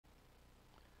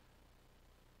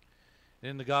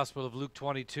In the Gospel of Luke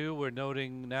 22, we're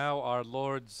noting now our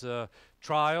Lord's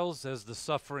trials as the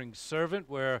suffering servant,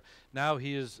 where now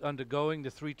he is undergoing the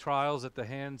three trials at the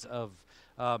hands of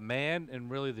man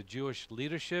and really the Jewish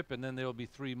leadership, and then there will be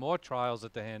three more trials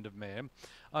at the hand of man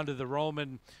under the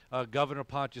Roman governor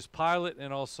Pontius Pilate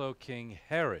and also King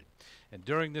Herod. And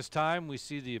during this time, we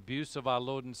see the abuse of our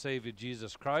Lord and Savior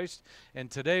Jesus Christ. And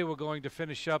today we're going to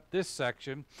finish up this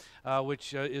section,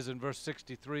 which is in verse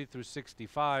 63 through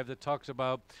 65, that talks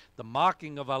about the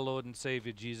mocking of our Lord and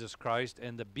Savior Jesus Christ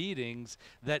and the beatings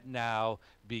that now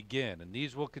begin. And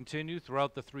these will continue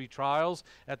throughout the three trials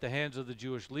at the hands of the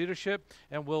Jewish leadership,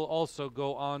 and will also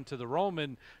go on to the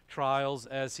Roman trials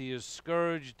as he is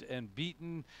scourged and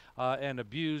beaten and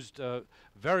abused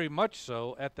very much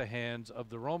so at the hands of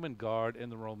the Roman guard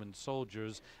and the Roman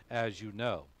soldiers, as you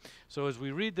know. So as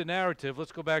we read the narrative,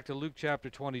 let's go back to Luke chapter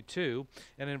 22,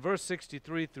 and in verse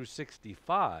 63 through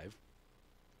 65,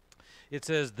 it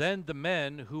says, "Then the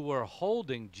men who were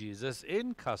holding Jesus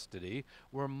in custody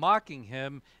were mocking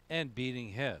him and beating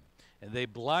him. And they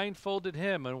blindfolded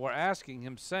him and were asking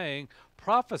him, saying,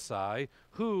 'Prophesy,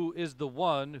 who is the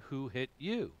one who hit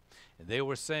you?' And they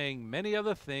were saying many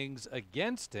other things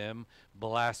against him,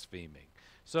 blaspheming."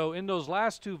 So in those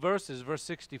last two verses, verse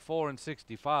 64 and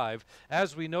 65,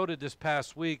 as we noted this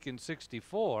past week in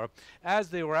 64, as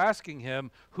they were asking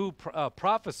him,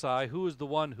 prophesy, who is the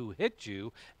one who hit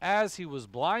you, as he was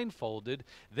blindfolded,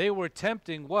 they were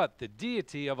tempting what? The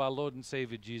deity of our Lord and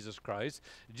Savior Jesus Christ,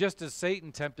 just as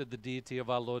Satan tempted the deity of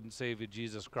our Lord and Savior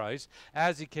Jesus Christ,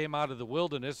 as he came out of the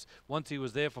wilderness, once he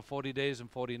was there for 40 days and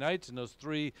 40 nights, and those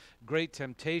three great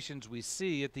temptations we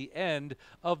see at the end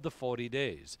of the 40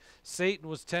 days.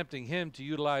 Satan was tempting him to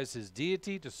utilize his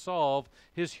deity to solve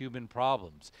his human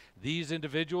problems. These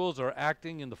individuals are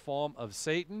acting in the form of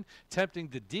Satan, tempting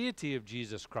the deity of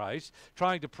Jesus Christ,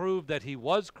 trying to prove that he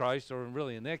was Christ, or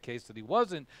really in their case that he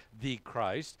wasn't the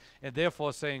Christ, and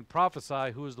therefore saying,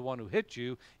 "Prophesy, who is the one who hit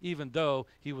you," even though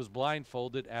he was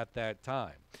blindfolded at that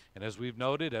time. And as we've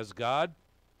noted, as God,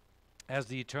 as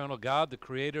the eternal God, the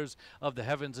creators of the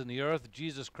heavens and the earth,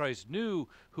 Jesus Christ knew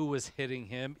who was hitting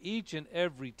him each and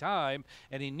every time,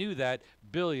 and he knew that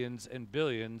billions and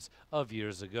billions of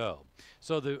years ago.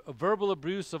 So the verbal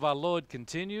abuse of our Lord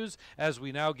continues as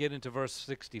we now get into verse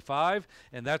 65,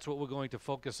 and that's what we're going to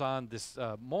focus on this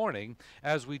morning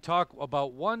as we talk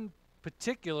about one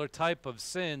particular type of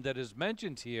sin that is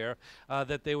mentioned here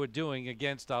that they were doing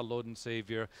against our Lord and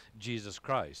Savior Jesus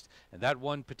Christ. And that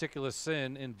one particular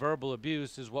sin in verbal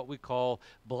abuse is what we call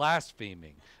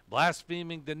blaspheming.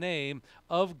 Blaspheming the name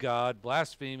of God,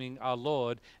 blaspheming our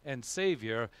Lord and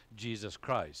Savior Jesus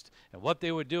Christ. And what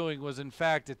they were doing was in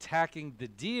fact attacking the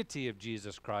deity of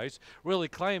Jesus Christ, really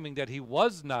claiming that he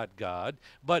was not God,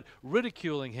 but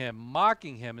ridiculing him,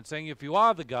 mocking him, and saying, "If you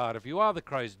are the God, if you are the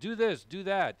Christ, do this, do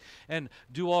that," and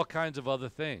do all kinds of other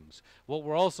things. What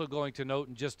we're also going to note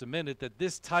in just a minute, that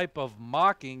this type of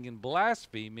mocking and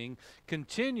blaspheming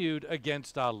continued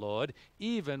against our Lord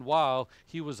even while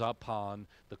he was upon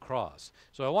the cross.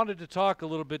 So I wanted to talk a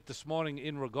little bit this morning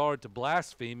in regard to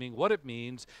blaspheming, what it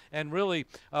means, and really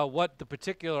what the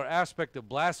particular aspect of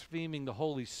blaspheming the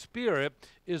Holy Spirit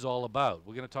is all about.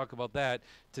 We're going to talk about that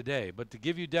today. But to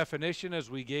give you definition, as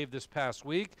we gave this past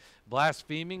week,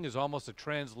 blaspheming is almost a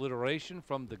transliteration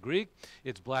from the Greek.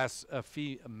 It's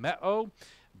blasphemeo.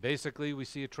 Basically, we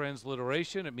see a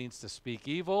transliteration. It means to speak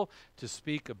evil, to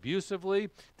speak abusively,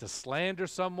 to slander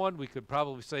someone. We could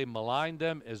probably say malign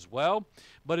them as well.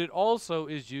 But it also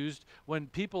is used when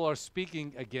people are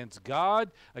speaking against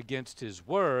God, against his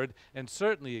word, and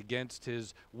certainly against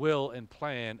his will and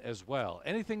plan as well.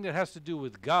 Anything that has to do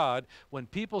with God, when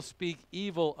people speak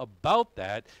evil about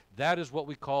that, that is what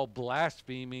we call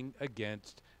blaspheming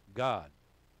against God.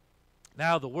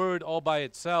 Now, the word all by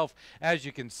itself, as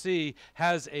you can see,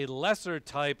 has a lesser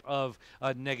type of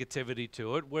negativity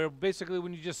to it, where basically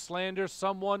when you just slander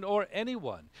someone or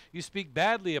anyone, you speak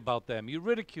badly about them, you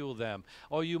ridicule them,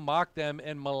 or you mock them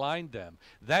and malign them.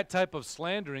 That type of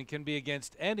slandering can be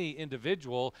against any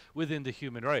individual within the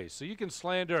human race. So you can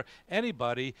slander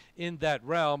anybody in that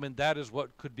realm, and that is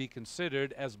what could be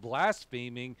considered as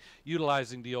blaspheming,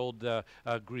 utilizing the old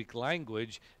Greek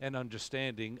language and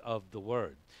understanding of the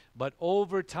word. But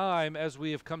over time, as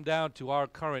we have come down to our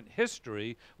current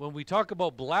history, when we talk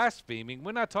about blaspheming,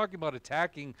 we're not talking about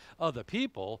attacking other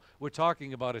people, we're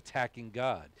talking about attacking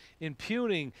God,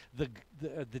 impugning the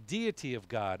the deity of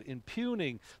God,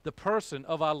 impugning the person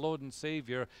of our Lord and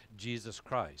Savior, Jesus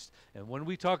Christ. And when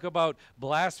we talk about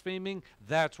blaspheming,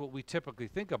 that's what we typically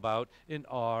think about in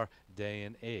our day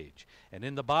and age. And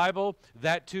in the Bible,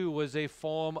 that too was a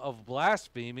form of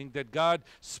blaspheming that God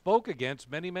spoke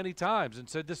against many, many times and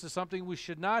said this is something we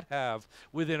should not have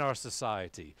within our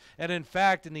society. And in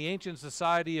fact, in the ancient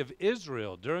society of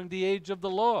Israel, during the age of the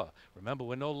law, remember,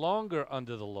 we're no longer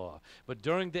under the law, but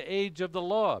during the age of the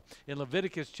law, in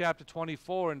Leviticus chapter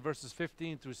 24 and verses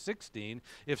 15 through 16,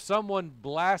 if someone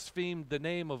blasphemed the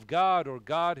name of God or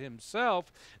God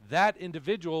himself, that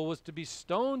individual was to be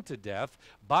stoned to death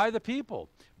by the people,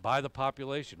 by the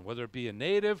population, whether it be a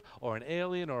native or an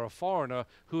alien or a foreigner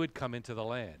who had come into the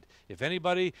land. If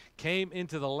anybody came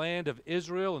into the land of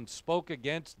Israel and spoke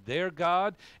against their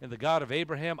God and the God of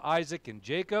Abraham, Isaac, and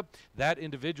Jacob, that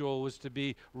individual was to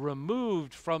be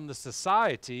removed from the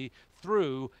society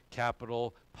through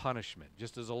capital punishment.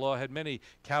 Just as the law had many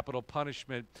capital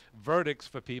punishment verdicts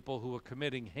for people who were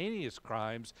committing heinous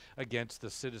crimes against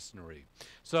the citizenry.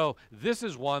 So this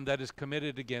is one that is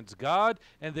committed against God,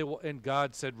 and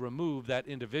God said, remove that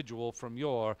individual from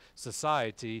your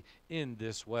society in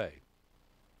this way.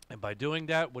 And by doing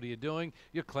that, what are you doing?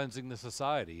 You're cleansing the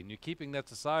society, and you're keeping that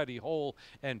society whole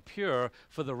and pure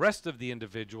for the rest of the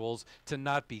individuals to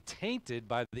not be tainted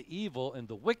by the evil and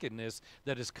the wickedness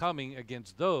that is coming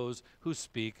against those who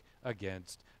speak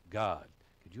against God.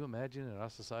 Could you imagine in our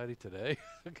society today?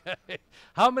 Okay,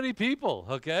 how many people,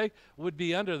 okay, would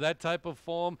be under that type of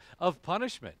form of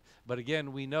punishment? But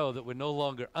again, we know that we're no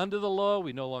longer under the law.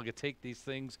 We no longer take these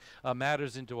things,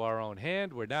 matters into our own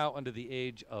hand. We're now under the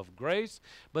age of grace.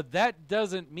 But that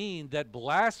doesn't mean that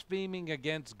blaspheming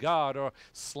against God or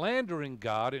slandering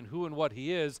God and who and what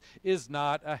he is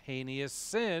not a heinous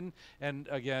sin. And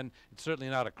again, it's certainly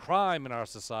not a crime in our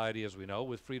society, as we know,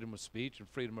 with freedom of speech and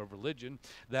freedom of religion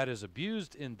that is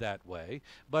abused in that way.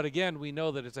 But again, we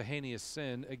know that it's a heinous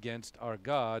sin against our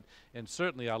God and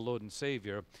certainly our Lord and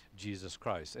Savior, Jesus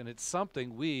Christ. And it's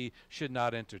something we should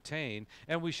not entertain,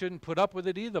 and we shouldn't put up with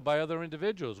it either by other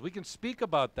individuals. We can speak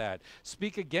about that,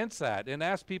 speak against that, and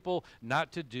ask people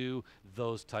not to do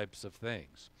those types of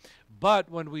things.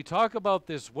 But when we talk about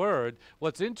this word,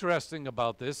 what's interesting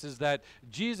about this is that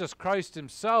Jesus Christ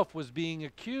himself was being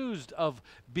accused of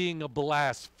being a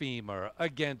blasphemer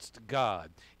against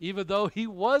God, even though he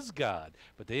was God.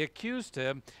 But they accused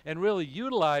him and really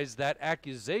utilized that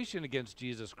accusation against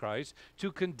Jesus Christ to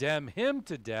condemn him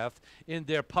to death in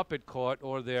their puppet court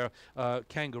or their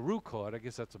kangaroo court. I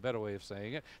guess that's a better way of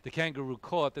saying it. The kangaroo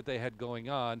court that they had going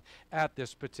on at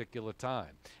this particular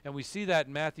time. And we see that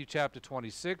in Matthew chapter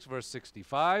 26, verse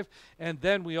 65. And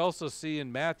then we also see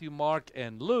in Matthew, Mark,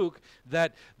 and Luke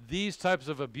that these types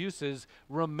of abuses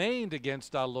remained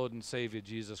against our Lord and Savior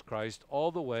Jesus Christ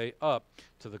all the way up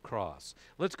to the cross.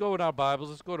 Let's go in our Bibles.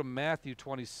 Let's go to Matthew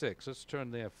 26. Let's turn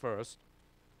there first.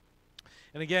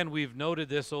 And again, we've noted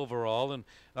this overall, and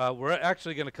we're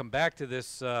actually going to come back to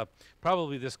this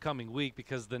probably this coming week,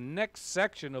 because the next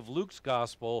section of Luke's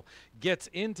gospel gets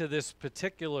into this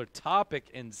particular topic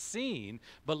and scene,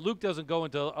 but Luke doesn't go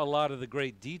into a lot of the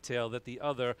great detail that the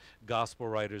other gospel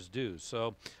writers do.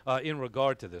 So in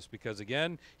regard to this, because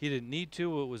again, he didn't need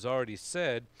to, it was already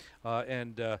said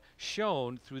and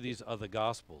shown through these other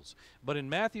gospels. But in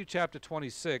Matthew chapter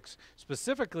 26,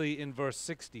 specifically in verse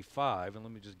 65, and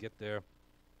let me just get there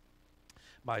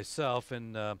myself,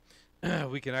 and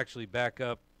we can actually back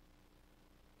up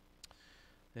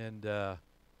and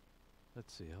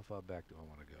let's see, how far back do I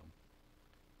want to go?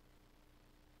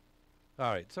 All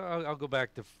right, so I'll go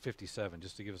back to 57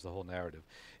 just to give us the whole narrative.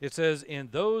 It says,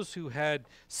 and those who had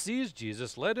seized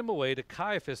Jesus led him away to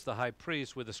Caiaphas the high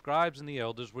priest, where the scribes and the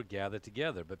elders were gathered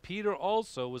together. But Peter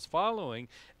also was following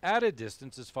at a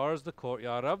distance as far as the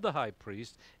courtyard of the high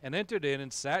priest, and entered in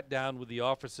and sat down with the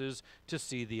officers to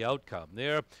see the outcome.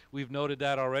 There, we've noted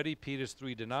that already, Peter's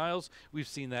 3 denials. We've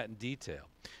seen that in detail.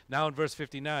 Now in verse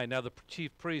 59, now the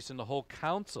chief priests and the whole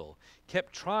council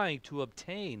kept trying to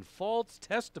obtain false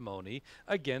testimony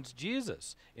against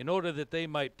Jesus in order that they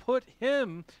might put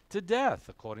him to death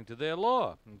according to their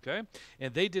law. Okay?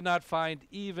 And they did not find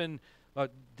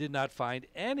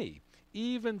any,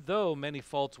 even though many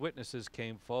false witnesses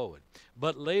came forward.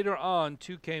 But later on,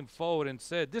 2 came forward and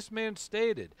said, this man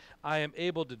stated, I am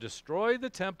able to destroy the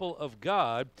temple of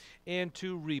God and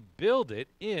to rebuild it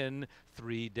in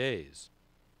 3 days.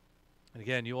 And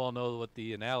again, you all know what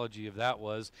the analogy of that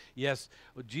was. Yes,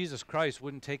 Jesus Christ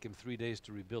wouldn't take him 3 days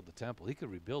to rebuild the temple. He could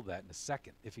rebuild that in a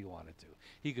second if he wanted to.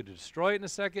 He could destroy it in a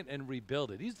second and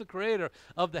rebuild it. He's the creator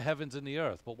of the heavens and the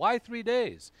earth. But why 3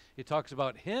 days? It talks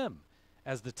about him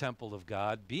as the temple of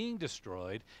God, being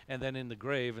destroyed, and then in the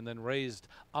grave, and then raised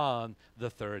on the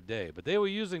third day. But they were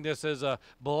using this as a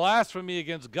blasphemy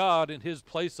against God in his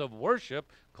place of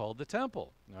worship called the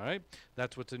temple. All right?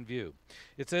 That's what's in view.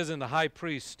 It says, and the high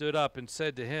priest stood up and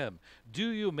said to him, do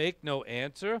you make no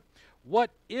answer?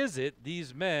 What is it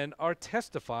these men are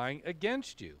testifying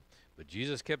against you? But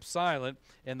Jesus kept silent,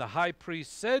 and the high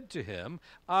priest said to him,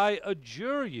 I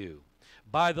adjure you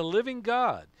by the living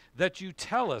God that you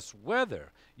tell us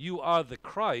whether you are the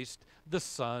Christ, the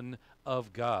Son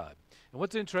of God. And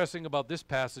what's interesting about this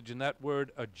passage and that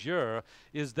word adjure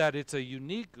is that it's a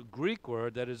unique Greek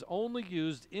word that is only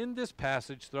used in this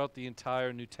passage throughout the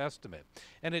entire New Testament.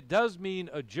 And it does mean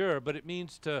adjure, but it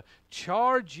means to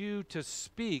charge you to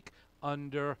speak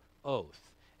under oath.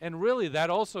 And really,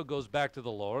 that also goes back to the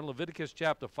law in Leviticus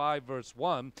chapter 5, verse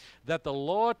 1, that the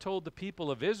law told the people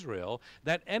of Israel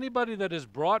that anybody that is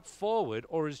brought forward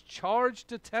or is charged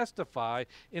to testify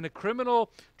in a criminal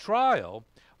trial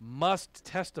must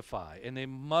testify, and they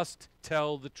must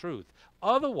tell the truth.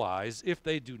 Otherwise, if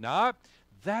they do not,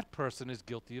 that person is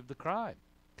guilty of the crime.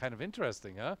 Kind of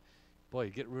interesting, huh? Boy,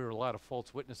 you get rid of a lot of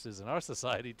false witnesses in our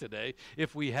society today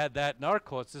if we had that in our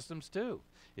court systems too.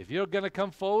 If you're going to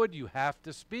come forward, you have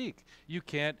to speak. You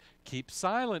can't keep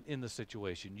silent in the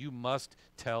situation. You must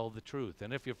tell the truth.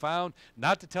 And if you're found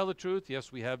not to tell the truth,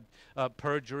 yes, we have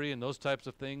perjury and those types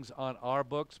of things on our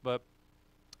books, but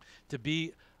to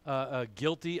be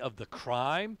guilty of the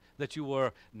crime that you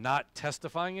were not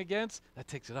testifying against, that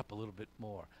takes it up a little bit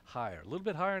more higher, a little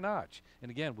bit higher notch. And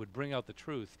again, would bring out the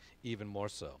truth even more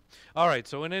so. All right,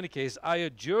 so in any case, I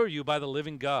adjure you by the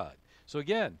living God. So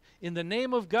again, in the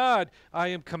name of God, I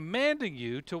am commanding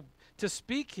you to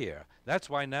speak here. That's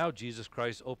why now Jesus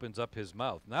Christ opens up his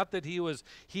mouth. Not that he was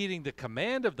heeding the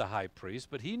command of the high priest,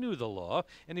 but he knew the law,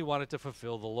 and he wanted to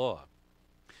fulfill the law.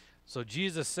 So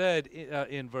Jesus said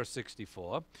in verse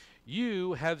 64,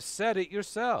 you have said it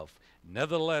yourself.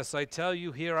 Nevertheless, I tell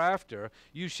you hereafter,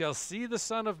 you shall see the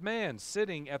Son of Man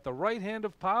sitting at the right hand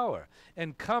of power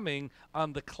and coming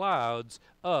on the clouds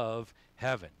of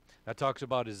heaven. That talks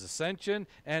about his ascension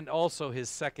and also his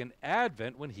second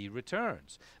advent when he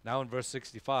returns. Now in verse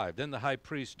 65, then the high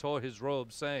priest tore his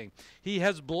robe, saying, he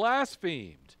has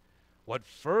blasphemed. What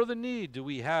further need do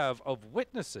we have of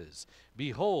witnesses?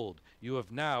 Behold, you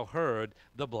have now heard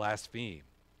the blaspheme.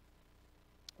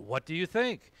 What do you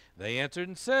think? They answered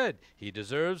and said, he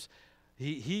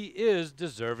is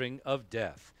deserving of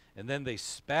death. And then they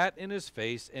spat in his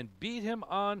face and beat him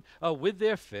on with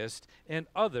their fist, and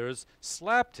others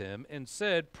slapped him and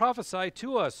said, prophesy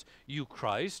to us, you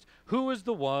Christ, who is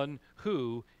the one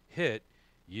who hit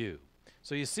you?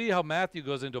 So you see how Matthew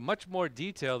goes into much more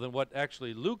detail than what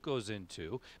actually Luke goes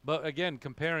into. But again,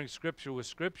 comparing Scripture with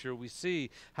Scripture, we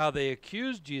see how they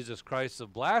accused Jesus Christ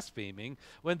of blaspheming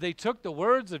when they took the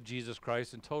words of Jesus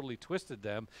Christ and totally twisted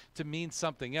them to mean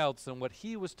something else than what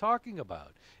he was talking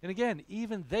about. And again,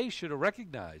 even they should have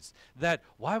recognized that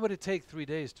why would it take 3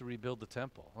 days to rebuild the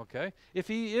temple, okay? If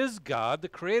he is God, the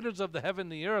creators of the heaven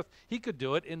and the earth, he could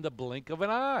do it in the blink of an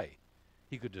eye.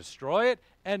 He could destroy it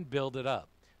and build it up.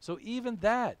 So even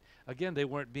that, again, they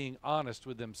weren't being honest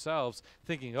with themselves,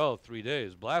 thinking, oh, 3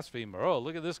 days, blasphemer, oh,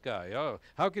 look at this guy, oh,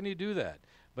 how can he do that?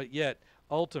 But yet,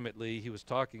 ultimately, he was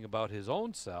talking about his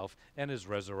own self and his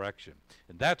resurrection.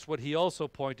 And that's what he also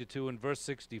pointed to in verse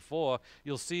 64.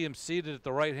 You'll see him seated at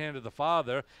the right hand of the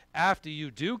Father. After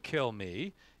you do kill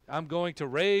me, I'm going to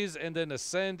raise and then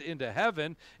ascend into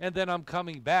heaven, and then I'm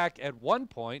coming back at one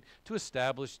point to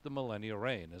establish the millennial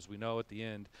reign, as we know at the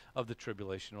end of the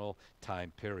tribulational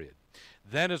time period.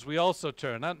 Then as we also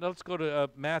turn, now let's go to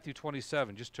Matthew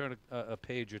 27, just turn a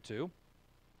page or two.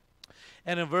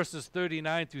 And in verses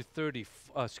 39 through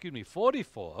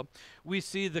 44, we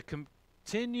see the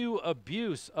continued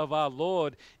abuse of our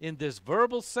Lord in this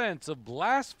verbal sense of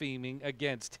blaspheming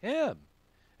against him.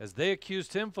 As they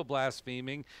accused him for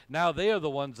blaspheming, now they are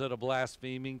the ones that are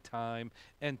blaspheming time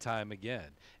and time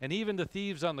again. And even the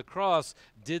thieves on the cross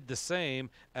did the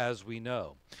same, as we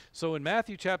know. So in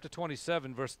Matthew chapter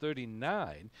 27, verse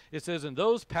 39, it says, and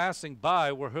those passing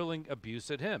by were hurling abuse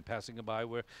at him, passing by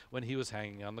when he was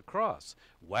hanging on the cross,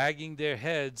 wagging their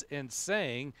heads and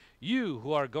saying, you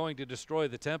who are going to destroy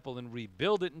the temple and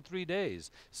rebuild it in 3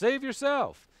 days, save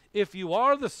yourself, if you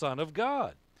are the Son of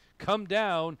God. Come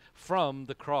down from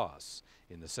the cross.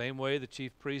 In the same way, the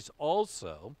chief priests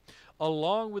also,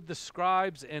 along with the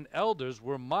scribes and elders,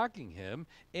 were mocking him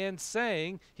and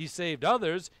saying, he saved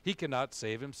others, he cannot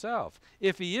save himself.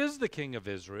 If he is the King of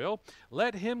Israel,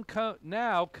 let him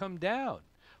now come down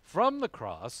from the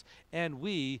cross, and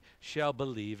we shall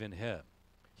believe in him.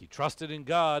 He trusted in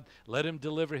God, let him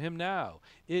deliver him now.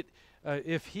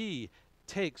 if he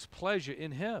takes pleasure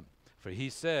in him. For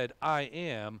he said, I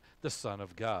am the Son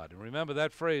of God. And remember,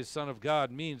 that phrase, Son of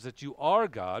God, means that you are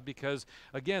God, because,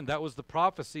 again, that was the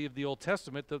prophecy of the Old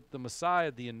Testament, the Messiah,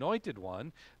 the Anointed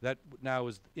One, that now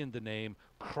is in the name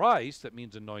Christ, that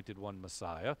means Anointed One,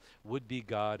 Messiah, would be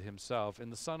God himself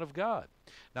and the Son of God.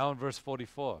 Now in verse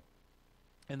 44,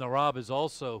 and the robbers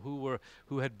also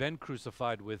who had been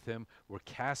crucified with him were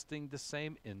casting the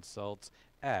same insults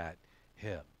at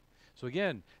him. So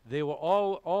again, they were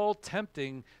all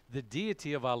tempting the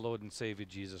deity of our Lord and Savior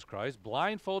Jesus Christ,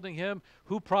 blindfolding him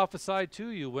who prophesied to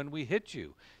you when we hit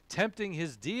you, tempting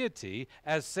his deity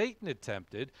as Satan had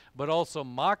tempted, but also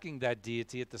mocking that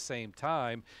deity at the same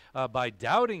time by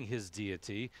doubting his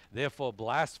deity, therefore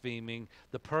blaspheming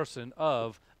the person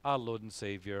of our Lord and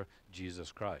Savior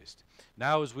Jesus Christ.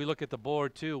 Now as we look at the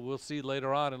board too, we'll see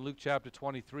later on in Luke chapter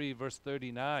 23 verse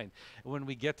 39, when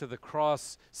we get to the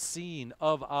cross scene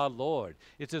of our Lord,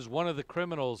 it says one of the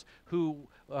criminals who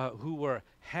were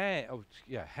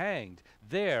hanged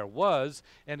there was,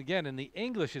 and again in the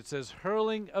English it says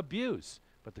hurling abuse,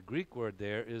 but the Greek word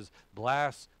there is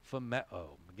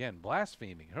blasphemeo. Again,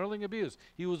 blaspheming, hurling abuse.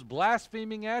 He was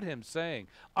blaspheming at him, saying,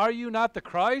 are you not the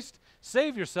Christ?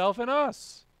 Save yourself and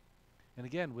us. And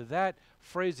again, with that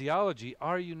phraseology,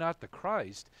 are you not the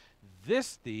Christ?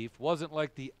 This thief wasn't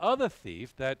like the other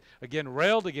thief that, again,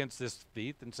 railed against this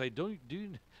thief and say, do you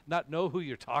not know who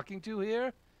you're talking to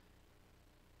here?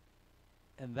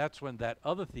 And that's when that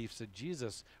other thief said,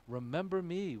 Jesus, remember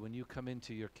me when you come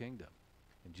into your kingdom.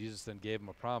 And Jesus then gave him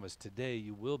a promise, today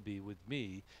you will be with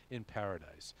me in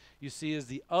paradise. You see, as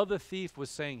the other thief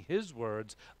was saying his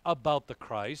words about the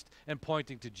Christ and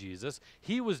pointing to Jesus,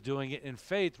 he was doing it in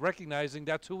faith, recognizing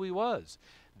that's who he was.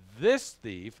 This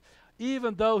thief,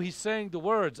 even though he's saying the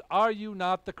words, are you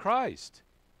not the Christ?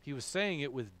 He was saying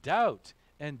it with doubt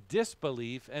and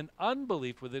disbelief and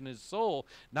unbelief within his soul,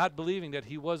 not believing that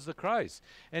he was the Christ.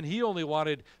 And he only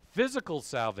wanted physical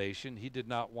salvation. He did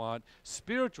not want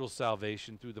spiritual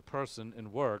salvation through the person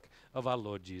and work of our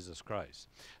Lord Jesus Christ.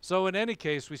 So in any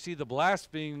case, we see the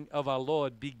blaspheming of our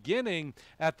Lord beginning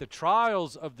at the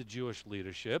trials of the Jewish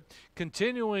leadership,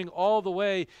 continuing all the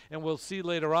way, and we'll see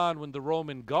later on when the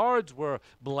Roman guards were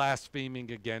blaspheming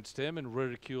against him and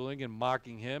ridiculing and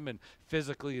mocking him and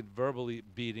physically and verbally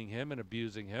beating him and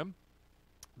abusing him.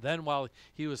 Then while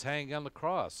he was hanging on the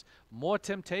cross, more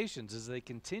temptations as they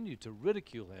continued to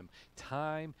ridicule him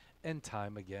time and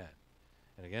time again.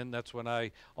 And again, that's when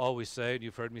I always say, and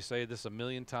you've heard me say this a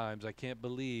million times, I can't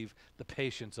believe the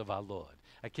patience of our Lord.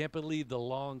 I can't believe the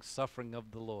long suffering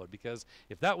of the Lord, because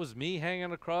if that was me hanging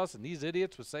on the cross and these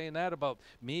idiots were saying that about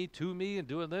me, to me, and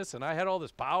doing this, and I had all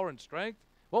this power and strength,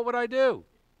 what would I do?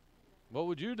 What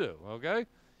would you do? Okay?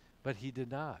 But he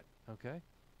did not. Okay?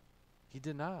 He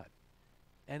did not.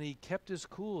 And he kept his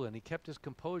cool and he kept his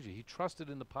composure. He trusted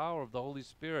in the power of the Holy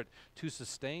Spirit to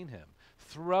sustain him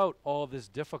throughout all this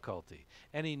difficulty.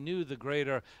 And he knew the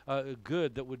greater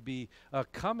good that would be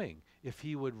coming if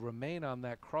he would remain on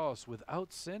that cross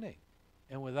without sinning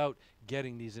and without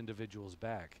getting these individuals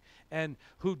back, and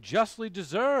who justly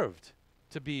deserved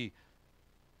to be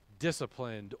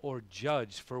disciplined or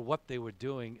judged for what they were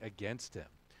doing against him.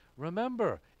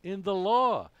 Remember, in the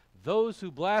law, those who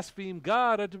blaspheme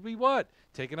God are to be what?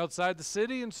 Taken outside the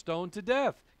city and stoned to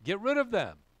death. Get rid of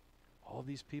them. All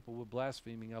these people were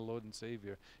blaspheming our Lord and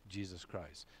Savior, Jesus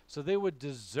Christ. So they were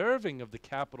deserving of the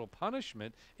capital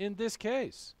punishment in this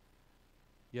case.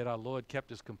 Yet our Lord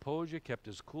kept his composure, kept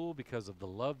his cool because of the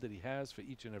love that he has for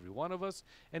each and every one of us,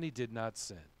 and he did not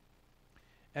sin.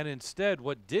 And instead,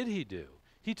 what did he do?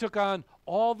 He took on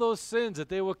all those sins that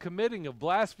they were committing of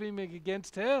blaspheming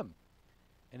against him,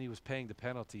 and he was paying the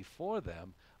penalty for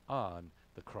them on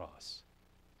the cross.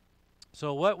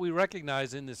 So what we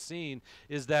recognize in this scene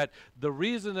is that the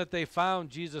reason that they found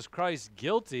Jesus Christ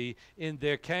guilty in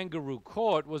their kangaroo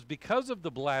court was because of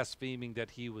the blaspheming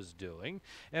that he was doing,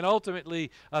 and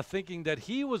ultimately thinking that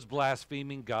he was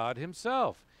blaspheming God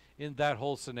himself in that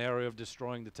whole scenario of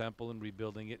destroying the temple and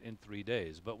rebuilding it in 3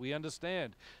 days. But we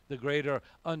understand the greater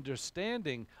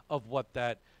understanding of what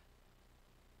that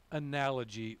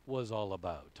analogy was all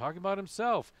about. Talking about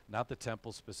himself, not the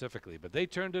temple specifically. But they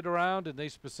turned it around and they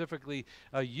specifically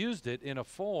used it in a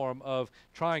form of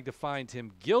trying to find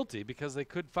him guilty because they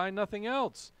could find nothing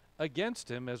else against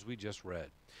him, as we just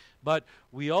read. But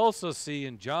we also see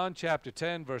in John chapter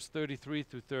 10, verse 33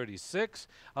 through 36,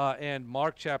 and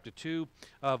Mark chapter 2,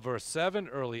 verse 7,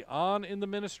 early on in the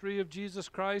ministry of Jesus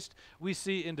Christ, we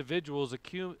see individuals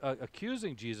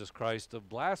accusing Jesus Christ of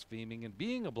blaspheming and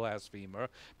being a blasphemer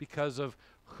because of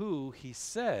who he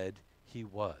said he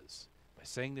was. by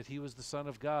saying that he was the Son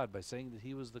of God, by saying that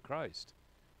he was the Christ.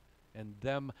 And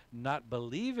them not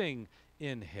believing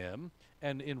in him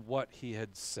and in what he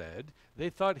had said,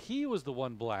 they thought he was the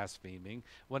one blaspheming,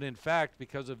 when in fact,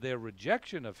 because of their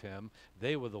rejection of him,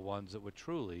 they were the ones that were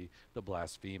truly the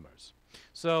blasphemers.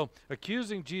 So,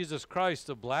 accusing Jesus Christ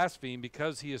of blasphemy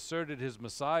because he asserted his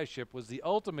messiahship was the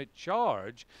ultimate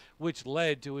charge which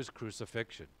led to his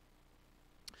crucifixion.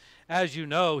 As you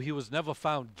know, he was never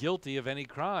found guilty of any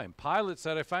crime. Pilate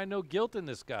said, "I find no guilt in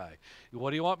this guy.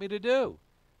 What do you want me to do?"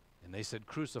 And they said,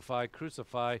 "Crucify,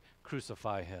 crucify,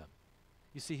 crucify him."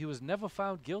 You see, he was never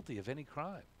found guilty of any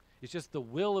crime. It's just the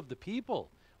will of the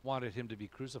people wanted him to be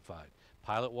crucified.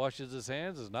 Pilate washes his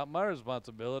hands. It's not my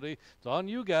responsibility. It's on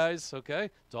you guys, okay?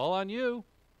 It's all on you.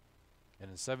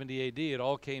 And in 70 AD, it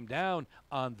all came down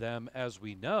on them, as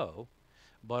we know.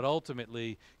 But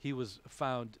ultimately, he was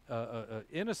found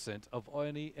innocent of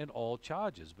any and all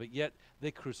charges. But yet,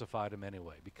 they crucified him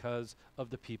anyway because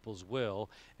of the people's will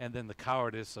and then the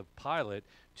cowardice of Pilate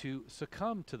to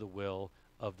succumb to the will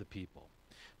of the people.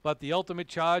 But the ultimate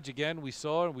charge, again, we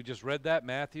saw, and we just read that,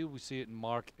 Matthew, we see it in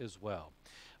Mark as well.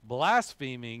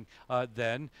 Blaspheming,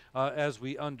 as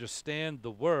we understand the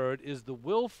word, is the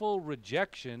willful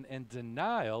rejection and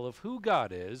denial of who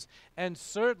God is, and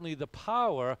certainly the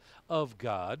power of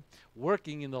God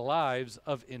working in the lives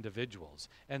of individuals,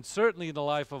 and certainly in the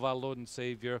life of our Lord and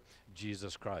Savior,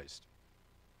 Jesus Christ.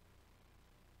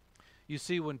 You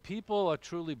see, when people are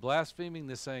truly blaspheming,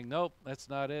 they're saying, nope, that's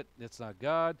not it. It's not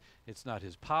God. It's not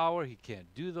his power. He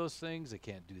can't do those things. They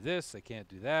can't do this. They can't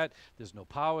do that. There's no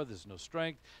power. There's no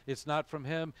strength. It's not from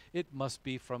him. It must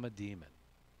be from a demon.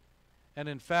 And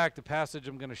in fact, the passage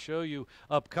I'm going to show you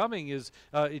upcoming is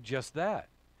just that.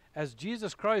 As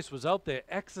Jesus Christ was out there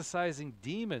exorcising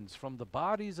demons from the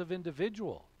bodies of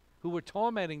individuals who were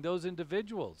tormenting those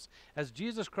individuals, as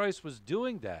Jesus Christ was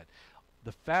doing that,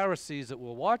 the Pharisees that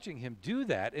were watching him do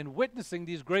that and witnessing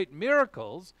these great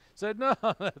miracles said, "No,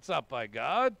 that's not by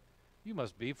God. You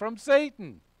must be from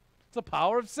Satan. It's the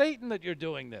power of Satan that you're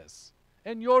doing this,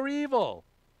 and you're evil."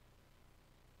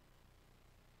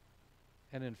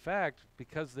 And in fact,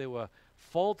 because they were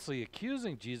falsely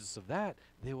accusing Jesus of that,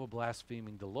 they were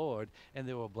blaspheming the Lord, and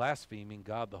they were blaspheming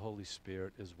God the Holy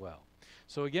Spirit as well.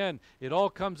 So again, it all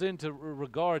comes into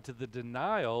regard to the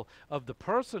denial of the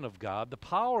person of God, the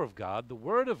power of God, the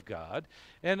Word of God,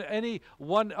 and any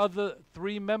one of the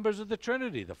three members of the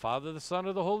Trinity, the Father, the Son,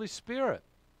 or the Holy Spirit.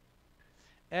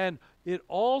 And it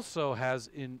also has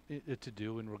to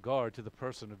do in regard to the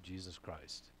person of Jesus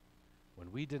Christ.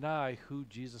 When we deny who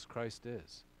Jesus Christ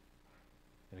is.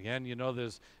 And again, you know,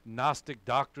 there's Gnostic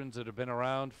doctrines that have been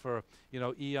around for,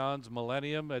 eons,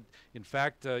 millennium. In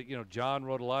fact, John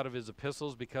wrote a lot of his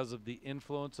epistles because of the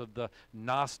influence of the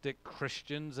Gnostic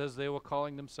Christians, as they were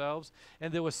calling themselves.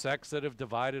 And there were sects that have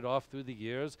divided off through the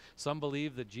years. Some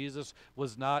believe that Jesus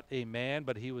was not a man,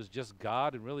 but he was just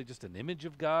God and really just an image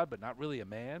of God, but not really a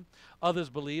man. Others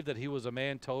believe that he was a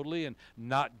man totally and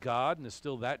not God, and there's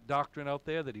still that doctrine out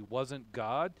there that he wasn't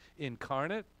God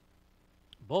incarnate.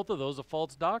 Both of those are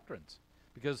false doctrines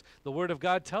because the Word of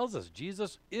God tells us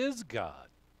Jesus is God.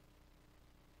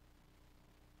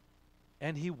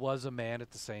 And he was a man at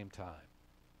the same time.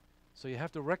 So you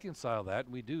have to reconcile that,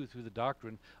 and we do through the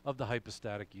doctrine of the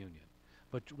hypostatic union.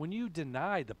 But when you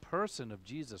deny the person of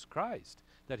Jesus Christ,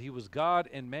 that he was God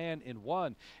and man in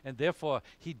one, and therefore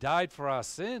he died for our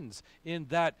sins in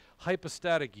that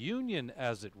hypostatic union,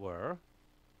 as it were,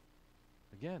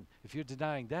 again, if you're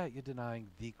denying that, you're denying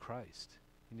the Christ.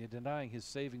 And you're denying his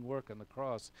saving work on the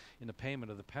cross in the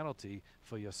payment of the penalty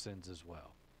for your sins as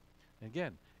well. And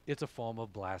again, it's a form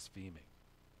of blaspheming.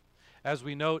 As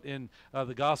we note in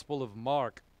the Gospel of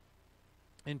Mark,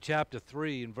 in chapter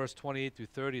 3, in verse 28 through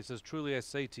 30, it says, "Truly I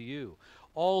say to you,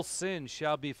 all sins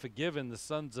shall be forgiven the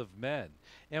sons of men,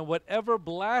 and whatever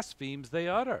blasphemies they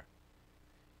utter."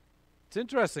 It's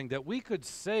interesting that we could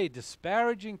say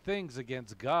disparaging things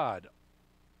against God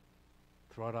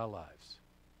throughout our lives.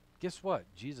 Guess what?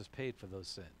 Jesus paid for those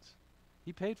sins.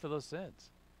 He paid for those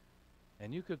sins.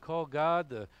 And you could call God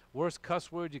the worst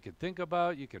cuss word you could think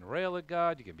about. You can rail at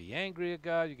God. You can be angry at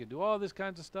God. You can do all this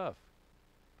kinds of stuff.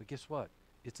 But guess what?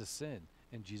 It's a sin,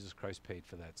 and Jesus Christ paid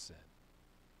for that sin.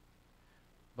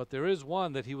 But there is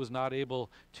one that he was not able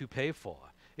to pay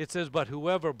for. It says, "But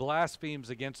whoever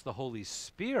blasphemes against the Holy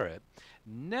Spirit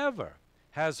never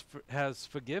has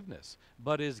forgiveness,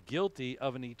 but is guilty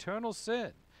of an eternal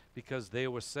sin, because they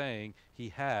were saying he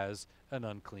has an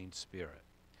unclean spirit."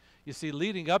 You see,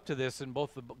 leading up to this in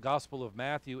both the Gospel of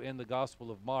Matthew and the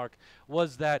Gospel of Mark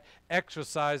was that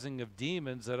exorcising of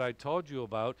demons that I told you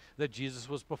about that Jesus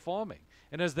was performing.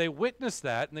 And as they witnessed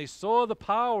that and they saw the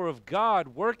power of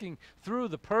God working through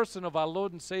the person of our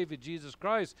Lord and Savior Jesus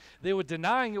Christ, they were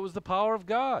denying it was the power of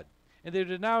God. And they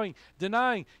were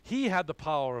denying he had the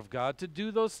power of God to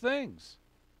do those things.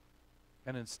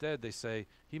 And instead they say,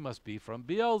 he must be from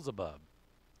Beelzebub.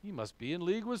 He must be in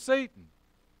league with Satan.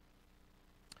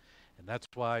 And that's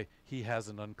why he has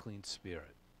an unclean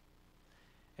spirit.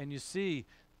 And you see,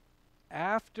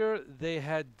 after they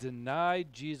had denied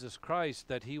Jesus Christ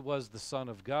that he was the Son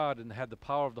of God and had the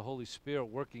power of the Holy Spirit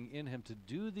working in him to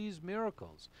do these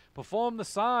miracles, perform the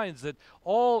signs that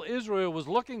all Israel was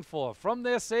looking for from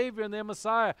their Savior and their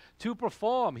Messiah to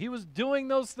perform, he was doing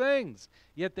those things,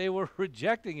 yet they were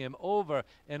rejecting him over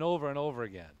and over and over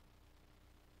again.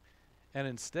 And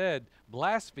instead,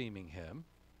 blaspheming him,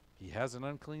 he has an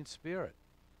unclean spirit.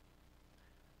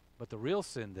 But the real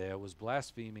sin there was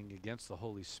blaspheming against the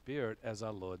Holy Spirit, as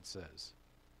our Lord says.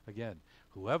 Again,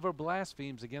 whoever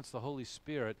blasphemes against the Holy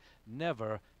Spirit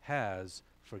never has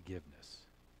forgiveness.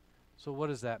 So what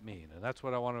does that mean? And that's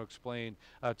what I want to explain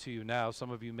to you now. Some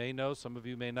of you may know, some of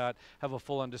you may not have a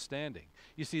full understanding.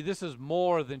 You see, this is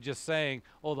more than just saying,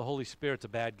 oh, the Holy Spirit's a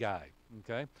bad guy,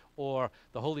 okay? Or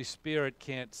the Holy Spirit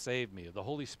can't save me, or the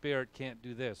Holy Spirit can't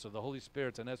do this, or the Holy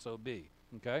Spirit's an SOB,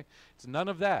 okay? It's none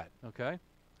of that, okay?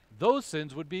 Those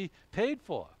sins would be paid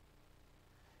for.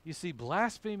 You see,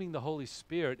 blaspheming the Holy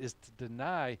Spirit is to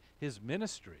deny his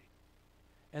ministry.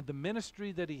 And the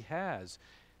ministry that he has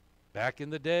back in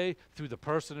the day through the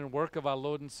person and work of our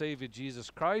Lord and Savior Jesus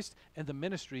Christ, and the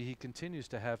ministry he continues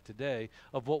to have today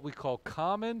of what we call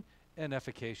common and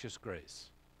efficacious grace.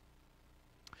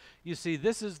 You see,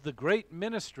 this is the great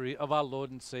ministry of our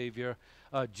Lord and Savior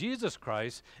Jesus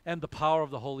Christ and the power of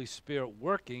the Holy Spirit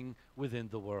working within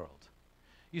the world.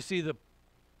 You see, the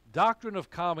doctrine of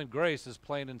common grace is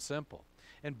plain and simple.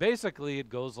 And basically it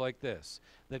goes like this,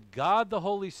 that God the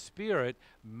Holy Spirit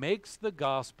makes the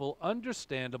gospel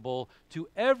understandable to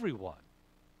everyone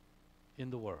in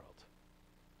the world.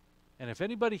 And if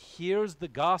anybody hears the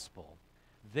gospel,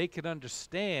 they can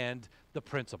understand the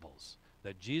principles,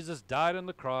 that Jesus died on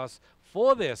the cross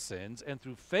for their sins, and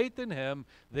through faith in him,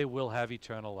 they will have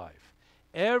eternal life.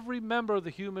 Every member of the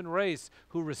human race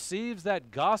who receives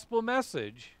that gospel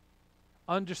message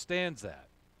understands that.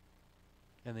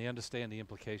 And they understand the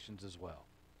implications as well.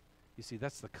 You see,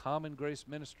 that's the common grace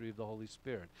ministry of the Holy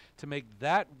Spirit, to make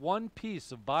that one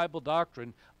piece of Bible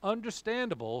doctrine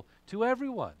understandable to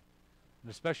everyone.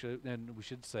 And especially, and we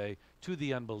should say, to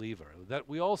the unbeliever. That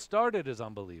we all started as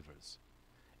unbelievers.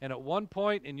 And at one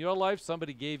point in your life,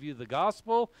 somebody gave you the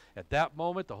gospel. At that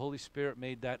moment, the Holy Spirit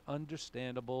made that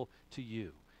understandable to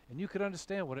you. And you could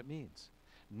understand what it means.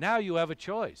 Now you have a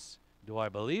choice. Do I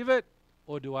believe it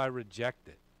or do I reject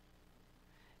it?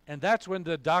 And that's when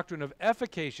the doctrine of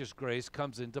efficacious grace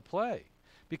comes into play.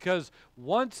 Because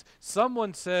once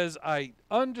someone says, I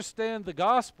understand the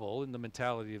gospel in the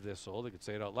mentality of their soul, they could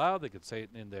say it out loud, they could say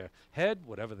it in their head,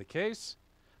 whatever the case.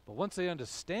 But once they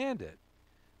understand it,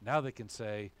 now they can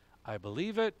say, I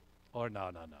believe it, or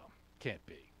no, can't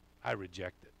be. I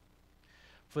reject it.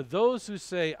 For those who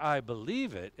say, I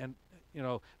believe it, and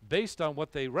based on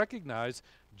what they recognize,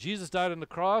 Jesus died on the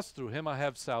cross, through him I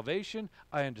have salvation,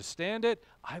 I understand it,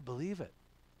 I believe it.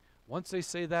 Once they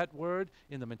say that word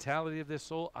in the mentality of their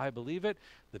soul, I believe it,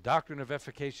 the doctrine of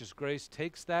efficacious grace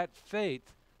takes that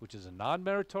faith, which is a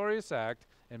non-meritorious act,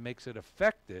 and makes it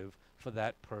effective for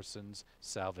that person's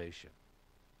salvation.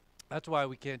 That's why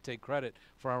we can't take credit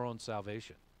for our own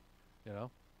salvation.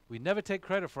 We never take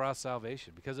credit for our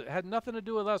salvation because it had nothing to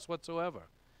do with us whatsoever.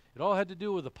 It all had to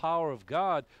do with the power of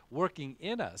God working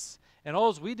in us. And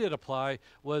all we did apply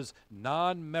was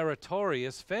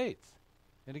non-meritorious faith.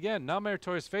 And again,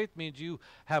 non-meritorious faith means you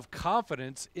have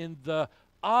confidence in the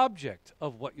object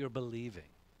of what you're believing.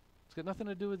 It's got nothing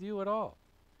to do with you at all.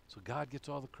 So God gets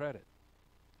all the credit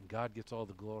and God gets all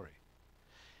the glory.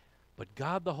 But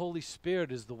God the Holy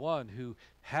Spirit is the one who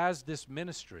has this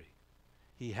ministry.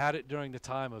 He had it during the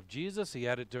time of Jesus. He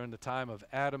had it during the time of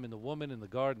Adam and the woman in the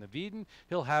Garden of Eden.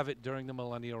 He'll have it during the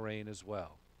millennial reign as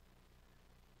well.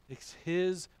 It's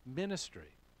his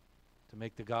ministry to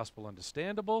make the gospel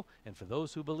understandable, and for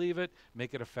those who believe it,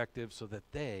 make it effective so that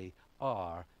they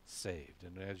are saved.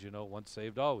 And as you know, once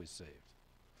saved, always saved.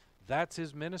 That's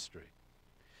his ministry.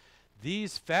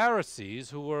 These Pharisees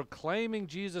who were claiming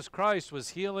Jesus Christ was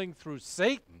healing through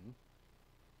Satan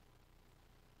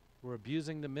were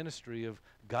abusing the ministry of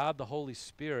God the Holy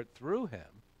Spirit through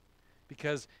him,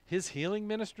 because his healing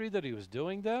ministry that he was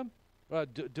doing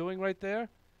right there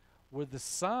were the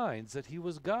signs that he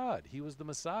was God. He was the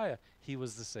Messiah. He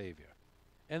was the Savior.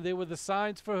 And they were the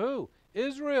signs for who?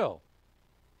 Israel,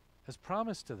 as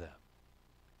promised to them.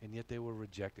 And yet they were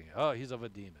rejecting it. Oh, he's of a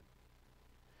demon.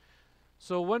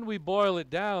 So when we boil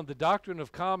it down, the doctrine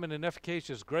of common and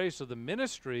efficacious grace, or the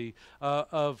ministry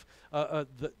of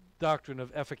the doctrine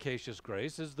of efficacious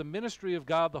grace, is the ministry of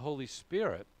God the Holy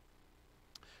Spirit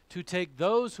to take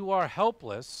those who are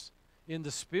helpless in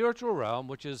the spiritual realm,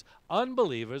 which is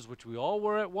unbelievers, which we all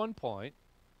were at one point,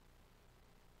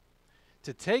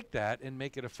 to take that and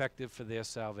make it effective for their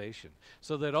salvation,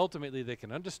 so that ultimately they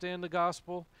can understand the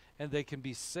gospel and they can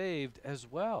be saved as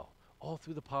well, all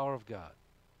through the power of God.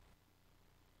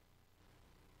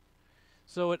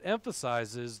 So it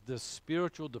emphasizes the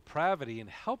spiritual depravity and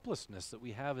helplessness that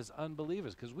we have as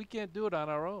unbelievers, because we can't do it on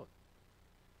our own.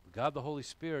 God the Holy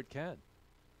Spirit can.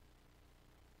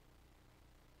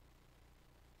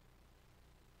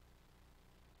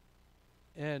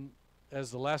 And as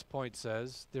the last point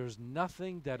says, there's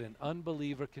nothing that an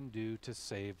unbeliever can do to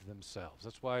save themselves.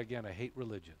 That's why, again, I hate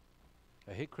religion.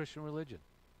 I hate Christian religion,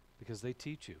 because they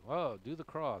teach you, oh, do the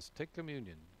cross, take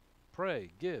communion,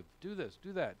 pray, give, do this,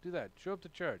 do that, show up to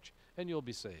church, and you'll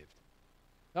be saved.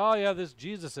 Oh, yeah, there's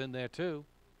Jesus in there too.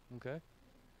 Okay?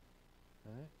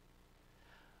 All right.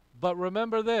 But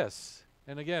remember this,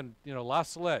 and again, La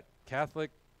Salette,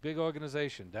 Catholic, big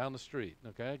organization down the street,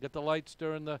 okay? Get the lights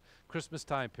during the Christmas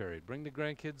time period. Bring the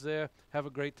grandkids there. Have a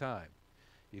great time.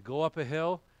 You go up a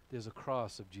hill, there's a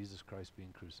cross of Jesus Christ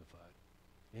being crucified.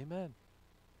 Amen.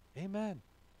 Amen.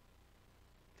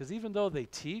 Because even though they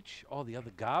teach all the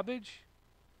other garbage,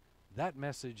 that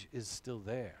message is still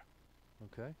there,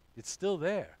 okay? It's still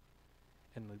there.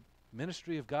 And the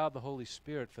ministry of God the Holy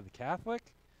Spirit for the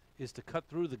Catholic is to cut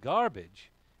through the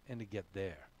garbage and to get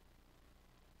there,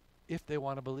 if they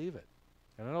want to believe it.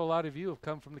 And I know a lot of you have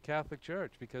come from the Catholic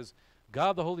Church because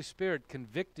God the Holy Spirit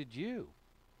convicted you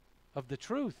of the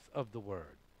truth of the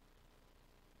Word.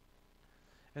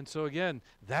 And so again,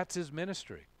 that's his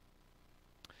ministry.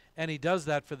 And he does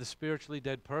that for the spiritually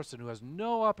dead person who has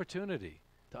no opportunity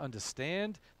to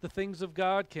understand the things of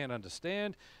God, can't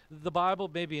understand the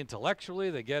Bible, maybe intellectually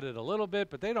they get it a little bit,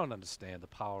 but they don't understand the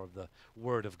power of the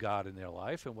Word of God in their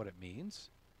life and what it means.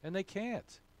 And they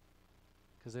can't,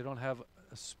 because they don't have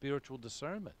a spiritual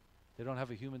discernment. They don't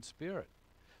have a human spirit.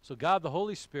 So God the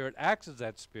Holy Spirit acts as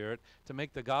that spirit to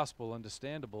make the gospel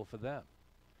understandable for them.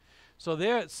 So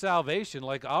their salvation,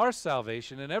 like our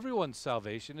salvation and everyone's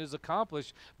salvation, is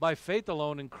accomplished by faith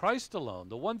alone in Christ alone.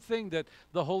 The one thing that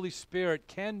the Holy Spirit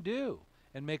can do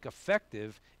and make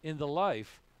effective in the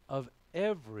life of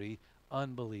every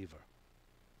unbeliever.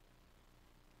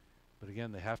 But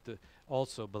again, they have to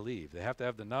also believe. They have to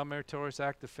have the non-meritorious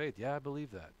act of faith. Yeah, I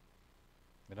believe that.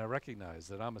 And I recognize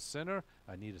that I'm a sinner.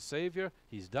 I need a Savior.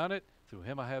 He's done it. Through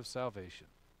him I have salvation.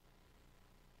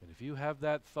 And if you have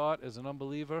that thought as an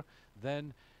unbeliever,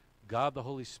 then God the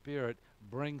Holy Spirit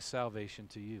brings salvation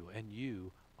to you, and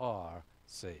you are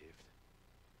saved.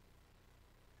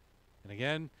 And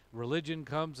again, religion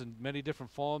comes in many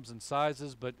different forms and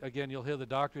sizes, but again, you'll hear the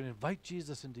doctrine, invite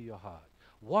Jesus into your heart.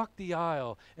 Walk the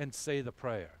aisle and say the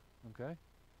prayer, okay?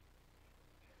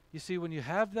 You see, when you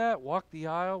have that, walk the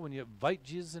aisle, when you invite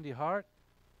Jesus into your heart,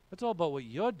 that's all about what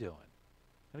you're doing.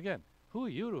 And again, who are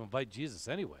you to invite Jesus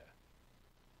anywhere?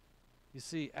 You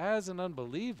see, as an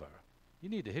unbeliever, you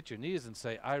need to hit your knees and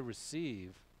say, I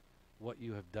receive what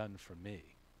you have done for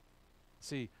me.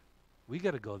 See, we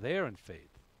got to go there in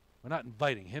faith. We're not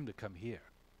inviting him to come here,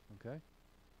 okay?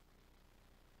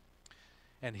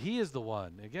 And he is the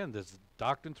one, again, there's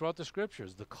doctrine throughout the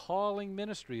scriptures, the calling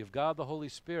ministry of God the Holy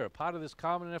Spirit, part of this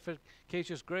common and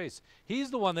efficacious grace.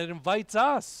 He's the one that invites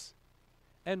us,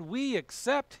 and we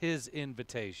accept his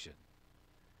invitation.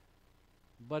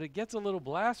 But it gets a little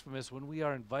blasphemous when we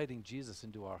are inviting Jesus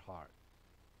into our heart.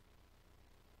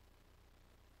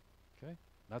 Okay?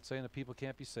 Not saying that people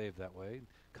can't be saved that way.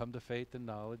 Come to faith and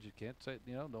knowledge. You can't say,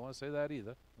 don't want to say that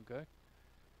either. Okay?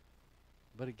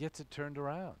 But it gets it turned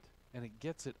around. And it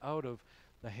gets it out of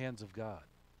the hands of God.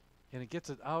 And it gets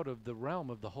it out of the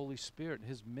realm of the Holy Spirit and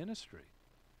his ministry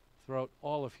throughout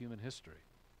all of human history.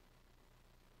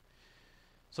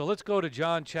 So let's go to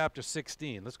John chapter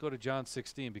 16. Let's go to John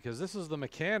 16, because this is the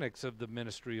mechanics of the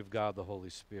ministry of God the Holy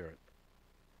Spirit.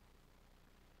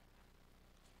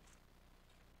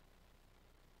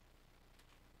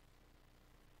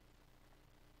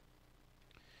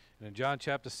 And in John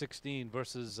chapter 16,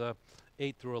 verses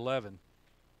 8 through 11.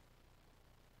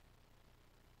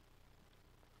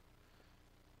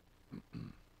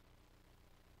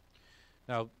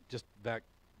 Now, just back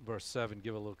verse 7,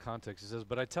 give a little context. He says,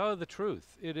 "But I tell you the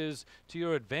truth, it is to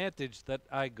your advantage that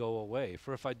I go away.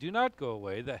 For if I do not go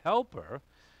away, the Helper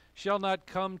shall not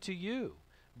come to you.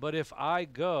 But if I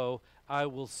go, I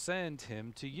will send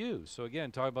him to you." So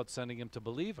again, talking about sending him to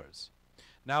believers.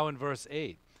 Now in verse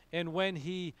 8, and when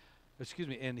he,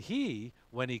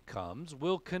 when he comes,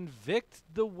 will convict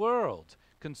the world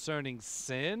concerning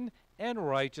sin and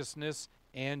righteousness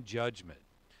and judgment.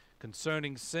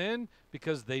 Concerning sin,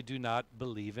 because they do not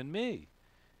believe in me.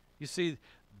 You see,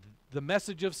 the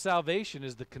message of salvation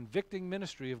is the convicting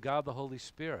ministry of God the Holy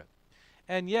Spirit.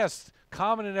 And yes,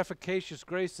 common and efficacious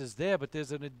grace is there, but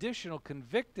there's an additional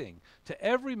convicting to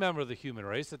every member of the human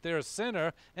race that they're a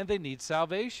sinner and they need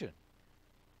salvation.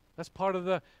 That's part of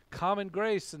the common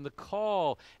grace and the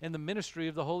call and the ministry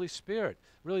of the Holy Spirit.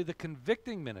 Really the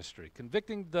convicting ministry,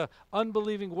 convicting the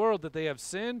unbelieving world that they have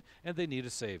sin and they need a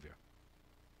Savior.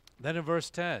 Then in verse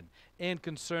 10, and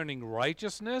concerning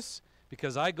righteousness,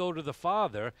 because I go to the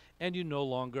Father, and you no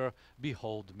longer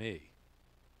behold me.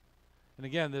 And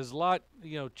again, there's a lot,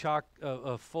 chock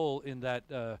full in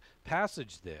that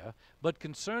passage there. But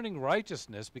concerning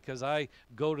righteousness, because I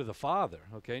go to the Father,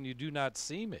 okay, and you do not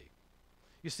see me.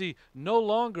 You see, no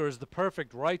longer is the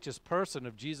perfect righteous person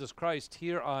of Jesus Christ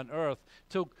here on earth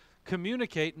to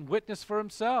communicate and witness for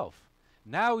himself.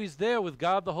 Now he's there with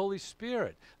God the Holy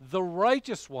Spirit. The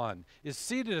righteous one is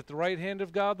seated at the right hand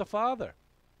of God the Father.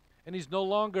 And he's no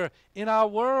longer in our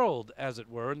world, as it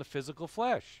were, in the physical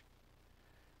flesh.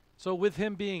 So with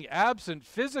him being absent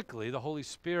physically, the Holy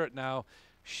Spirit now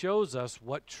shows us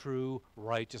what true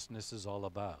righteousness is all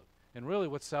about. And really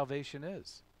what salvation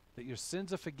is. That your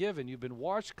sins are forgiven, you've been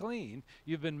washed clean,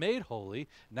 you've been made holy,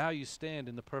 now you stand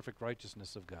in the perfect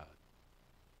righteousness of God.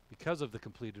 Because of the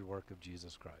completed work of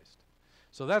Jesus Christ.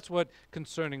 So that's what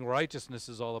concerning righteousness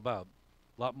is all about.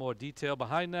 A lot more detail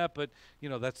behind that, but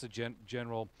that's the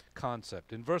general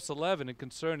concept. In verse 11, and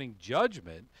concerning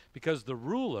judgment, because the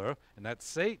ruler, and that's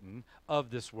Satan, of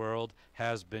this world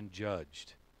has been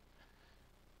judged.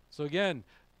 So again,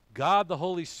 God the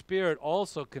Holy Spirit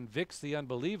also convicts the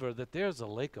unbeliever that there's a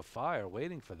lake of fire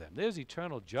waiting for them. There's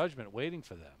eternal judgment waiting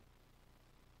for them.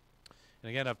 And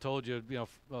again, I've told you,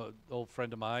 old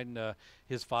friend of mine,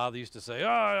 his father used to say,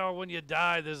 oh, when you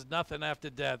die, there's nothing after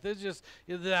death. There's just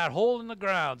that hole in the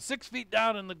ground, 6 feet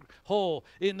down in the hole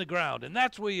in the ground, and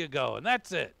that's where you go, and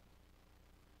that's it.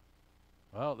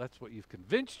 Well, that's what you've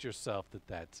convinced yourself that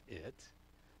that's it.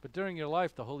 But during your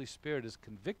life, the Holy Spirit has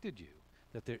convicted you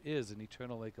that there is an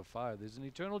eternal lake of fire. There's an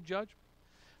eternal judgment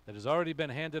that has already been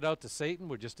handed out to Satan.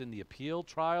 We're just in the appeal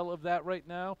trial of that right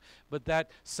now, but that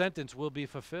sentence will be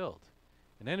fulfilled.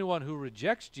 And anyone who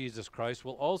rejects Jesus Christ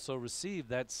will also receive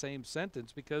that same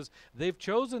sentence because they've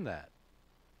chosen that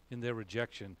in their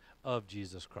rejection of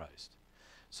Jesus Christ.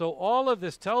 So all of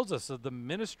this tells us of the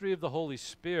ministry of the Holy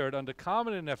Spirit under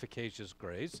common and efficacious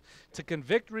grace to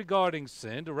convict regarding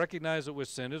sin, to recognize that we're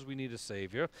sinners, we need a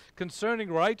Savior. Concerning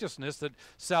righteousness, that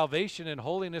salvation and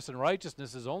holiness and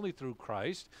righteousness is only through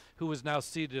Christ, who is now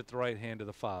seated at the right hand of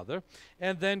the Father.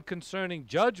 And then concerning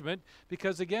judgment,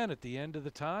 because again, at the end of the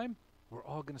time, we're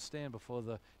all going to stand before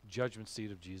the judgment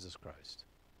seat of Jesus Christ.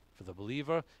 For the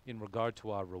believer, in regard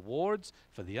to our rewards.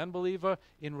 For the unbeliever,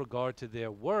 in regard to their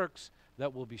works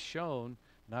that will be shown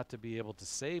not to be able to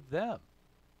save them.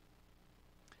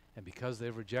 And because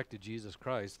they've rejected Jesus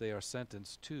Christ, they are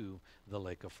sentenced to the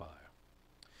lake of fire.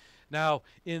 Now,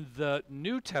 in the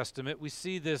New Testament, we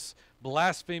see this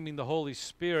blaspheming the Holy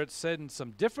Spirit said in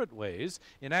some different ways.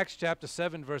 In Acts chapter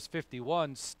 7, verse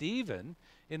 51, Stephen,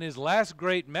 in his last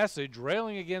great message,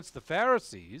 railing against the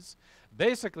Pharisees,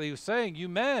 basically was saying, you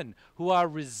men who are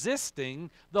resisting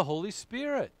the Holy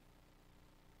Spirit.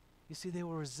 You see, they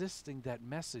were resisting that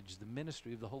message, the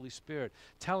ministry of the Holy Spirit,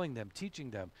 telling them,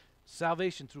 teaching them,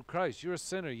 salvation through Christ. You're a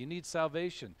sinner. You need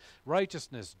salvation.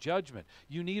 Righteousness, judgment.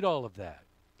 You need all of that.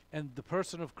 And the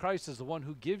person of Christ is the one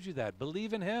who gives you that.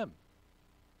 Believe in him.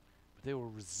 But they were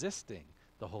resisting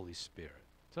the Holy Spirit.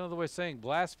 It's another way of saying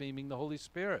blaspheming the Holy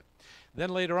Spirit. Then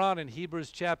later on in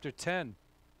Hebrews chapter 10,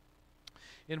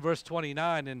 in verse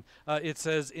 29, and it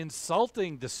says,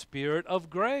 insulting the Spirit of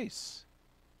grace.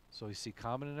 So you see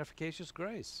common and efficacious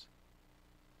grace.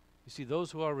 You see,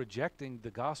 those who are rejecting the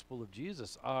gospel of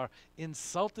Jesus are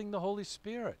insulting the Holy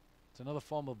Spirit. It's another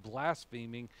form of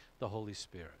blaspheming the Holy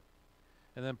Spirit.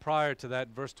 And then prior to that,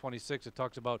 in verse 26, it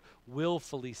talks about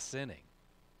willfully sinning.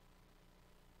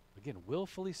 Again,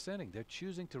 willfully sinning. They're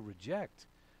choosing to reject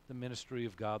the ministry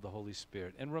of God, the Holy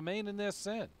Spirit, and remain in their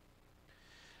sin.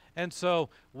 And so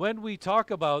when we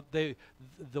talk about the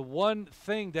one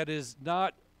thing that is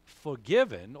not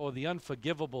forgiven, or the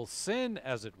unforgivable sin,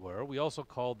 as it were, we also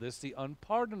call this the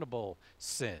unpardonable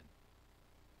sin.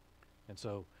 And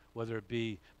so, whether it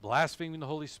be blaspheming the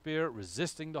Holy Spirit,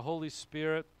 resisting the Holy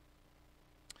Spirit,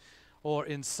 or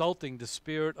insulting the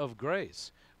Spirit of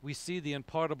grace, we see the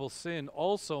unpardonable sin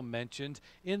also mentioned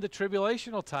in the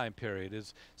tribulational time period,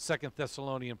 as 2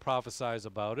 Thessalonians prophesies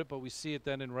about it, but we see it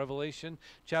then in Revelation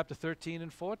chapter 13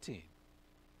 and 14,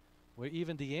 where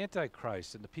even the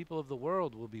Antichrist and the people of the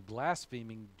world will be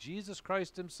blaspheming Jesus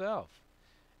Christ himself.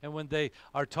 And when they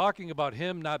are talking about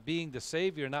him not being the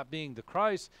Savior, not being the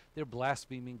Christ, they're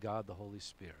blaspheming God the Holy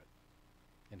Spirit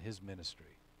and his ministry.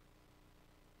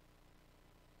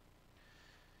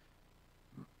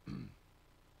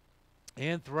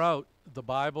 And throughout the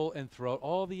Bible and throughout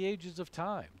all the ages of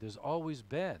time, there's always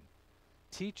been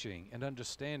teaching and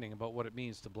understanding about what it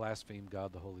means to blaspheme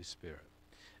God the Holy Spirit.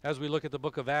 As we look at the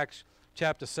book of Acts,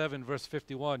 chapter 7, verse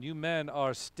 51, you men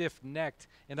are stiff-necked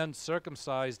and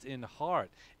uncircumcised in heart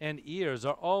and ears,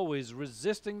 are always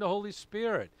resisting the Holy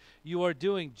Spirit. You are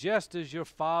doing just as your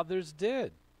fathers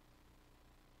did.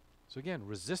 So again,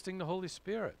 resisting the Holy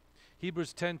Spirit.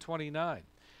 Hebrews 10:29.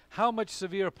 How much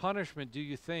severe punishment do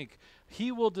you think he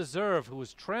will deserve who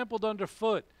has trampled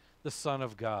underfoot the Son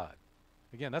of God?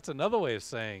 Again, that's another way of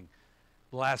saying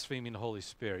blaspheming the Holy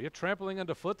Spirit. You're trampling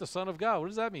underfoot the Son of God. What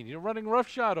does that mean? You're running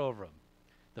roughshod over him.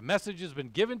 The message has been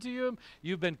given to you.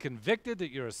 You've been convicted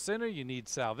that you're a sinner. You need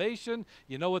salvation.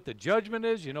 You know what the judgment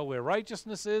is. You know where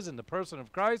righteousness is in the person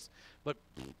of Christ. But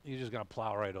you're just going to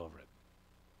plow right over it.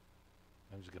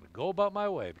 I'm just going to go about my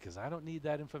way because I don't need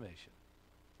that information.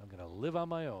 I'm going to live on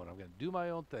my own. I'm going to do my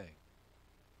own thing.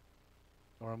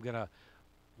 Or I'm going to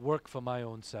work for my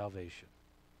own salvation.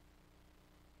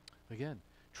 Again,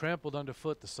 trampled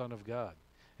underfoot the Son of God,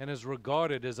 and is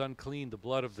regarded as unclean the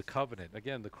blood of the covenant,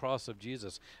 again, the cross of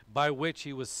Jesus, by which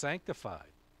he was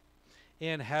sanctified,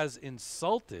 and has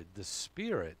insulted the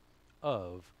Spirit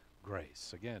of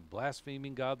grace. Again,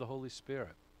 blaspheming God the Holy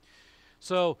Spirit.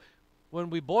 So, when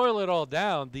we boil it all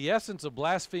down, the essence of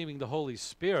blaspheming the Holy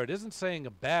Spirit isn't saying a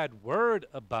bad word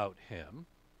about him,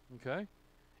 okay?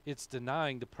 It's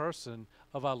denying the person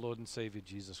of our Lord and Savior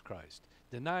Jesus Christ,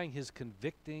 denying his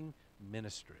convicting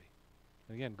ministry.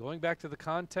 And again, going back to the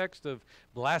context of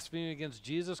blaspheming against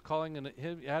Jesus, calling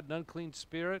him had an unclean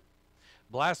spirit,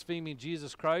 blaspheming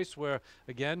Jesus Christ, where,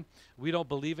 again, we don't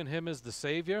believe in him as the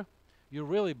Savior, you're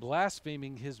really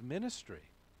blaspheming his ministry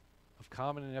of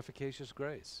common and efficacious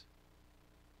grace,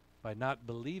 by not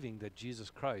believing that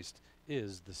Jesus Christ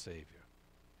is the Savior.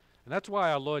 And that's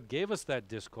why our Lord gave us that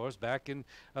discourse back in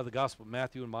the Gospel of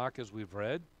Matthew and Mark, as we've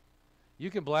read.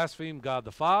 You can blaspheme God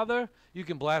the Father. You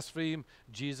can blaspheme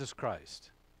Jesus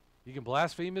Christ. You can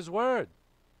blaspheme his word.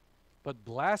 But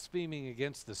blaspheming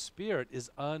against the Spirit is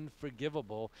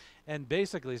unforgivable. And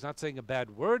basically, it's not saying a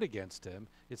bad word against him.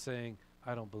 It's saying,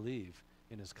 I don't believe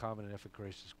in his common and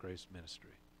efficacious grace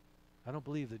ministry. I don't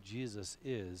believe that Jesus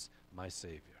is my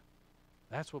Savior.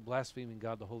 That's what blaspheming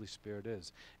God the Holy Spirit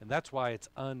is. And that's why it's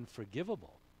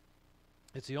unforgivable.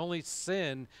 It's the only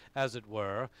sin, as it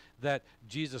were, that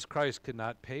Jesus Christ could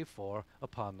not pay for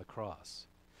upon the cross.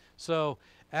 So,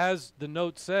 as the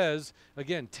note says,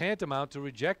 again, tantamount to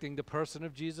rejecting the person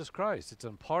of Jesus Christ. It's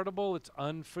unpardonable, it's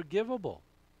unforgivable.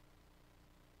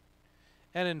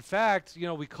 And in fact, you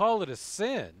know, we call it a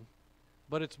sin,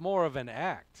 but it's more of an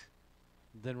act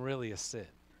than really a sin.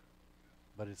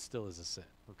 But it still is a sin,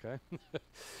 okay?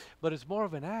 But it's more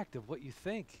of an act of what you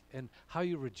think and how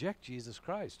you reject Jesus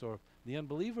Christ, or the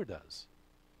unbeliever does,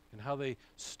 and how they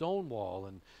stonewall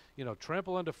and, you know,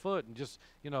 trample underfoot and just,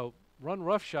 you know, run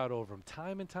roughshod over him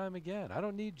time and time again. I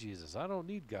don't need Jesus. I don't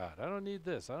need God. I don't need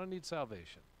this. I don't need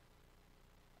salvation.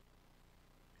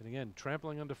 And again,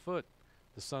 trampling underfoot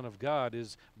the Son of God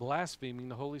is blaspheming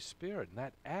the Holy Spirit, and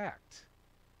that act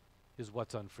is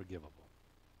what's unforgivable.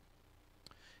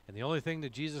 And the only thing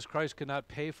that Jesus Christ could not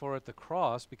pay for at the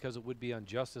cross, because it would be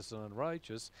unjust and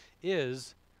unrighteous,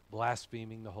 is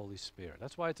blaspheming the Holy Spirit.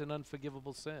 That's why it's an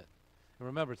unforgivable sin. And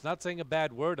remember, it's not saying a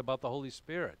bad word about the Holy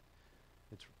Spirit.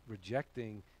 It's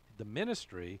rejecting the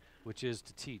ministry, which is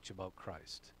to teach about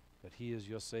Christ, that he is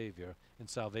your Savior, and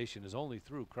salvation is only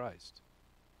through Christ.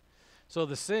 So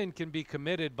the sin can be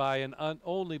committed by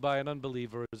only by an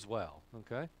unbeliever as well,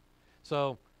 okay?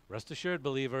 So rest assured,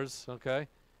 believers, okay,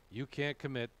 you can't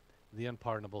commit the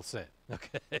unpardonable sin,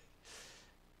 okay?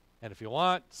 And if you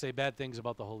want, say bad things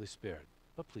about the Holy Spirit,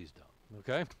 but please don't,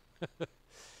 okay?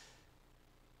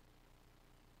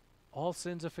 All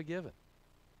sins are forgiven.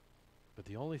 But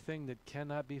the only thing that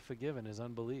cannot be forgiven is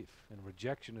unbelief and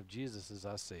rejection of Jesus as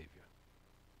our Savior.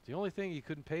 The only thing he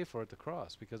couldn't pay for at the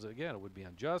cross, because again, it would be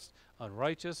unjust,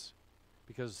 unrighteous,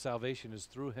 because salvation is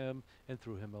through him and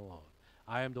through him alone.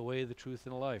 I am the way, the truth,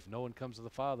 and the life. No one comes to the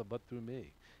Father but through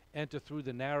me. Enter through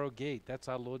the narrow gate. That's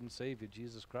our Lord and Savior,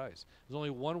 Jesus Christ. There's only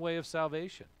one way of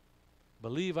salvation.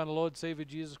 Believe on the Lord and Savior,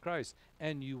 Jesus Christ,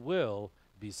 and you will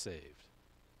be saved.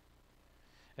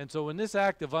 And so when this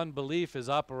act of unbelief is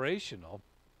operational,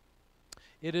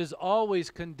 it is always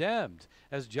condemned,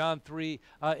 as John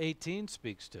 3:18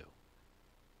 speaks to.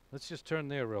 Let's just turn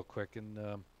there real quick, and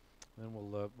then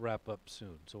we'll wrap up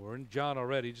soon. So we're in John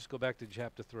already. Just go back to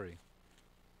chapter 3.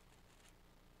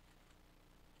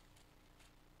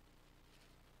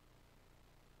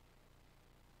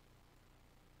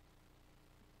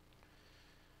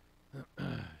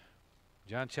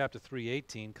 John chapter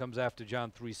 3:18 comes after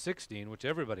John 3:16, which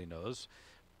everybody knows.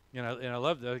 And I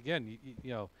love that. Again,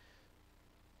 you know,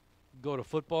 go to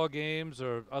football games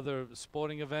or other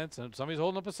sporting events, and somebody's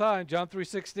holding up a sign, John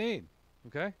 3:16.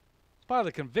 Okay? It's part of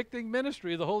the convicting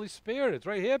ministry of the Holy Spirit. It's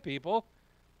right here, people,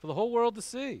 for the whole world to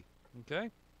see.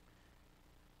 Okay?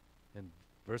 And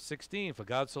verse 16, for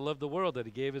God so loved the world that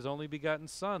he gave his only begotten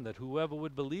Son, that whoever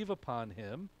would believe upon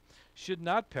him should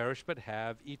not perish but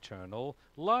have eternal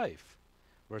life.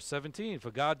 Verse 17,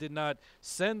 for God did not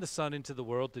send the Son into the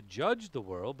world to judge the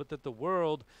world, but that the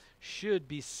world should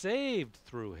be saved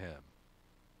through him.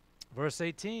 Verse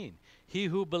 18, he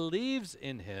who believes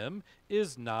in him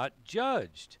is not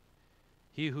judged.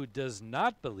 He who does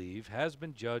not believe has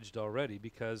been judged already,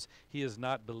 because he has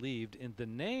not believed in the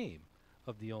name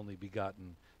of the only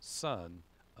begotten Son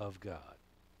of God.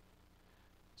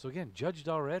 So again, judged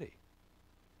already.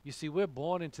 You see, we're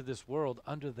born into this world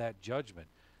under that judgment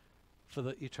for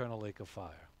the eternal lake of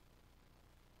fire.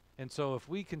 And so if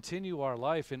we continue our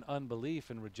life in unbelief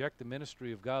and reject the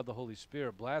ministry of God the Holy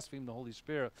Spirit, blaspheme the Holy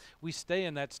Spirit, we stay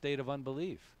in that state of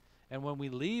unbelief. And when we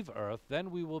leave earth, then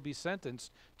we will be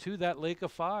sentenced to that lake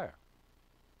of fire.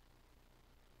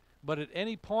 But at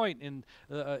any point in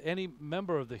any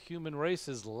member of the human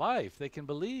race's life, they can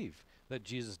believe that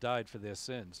Jesus died for their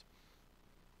sins,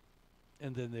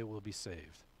 and then they will be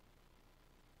saved.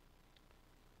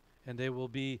 And they will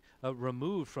be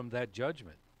removed from that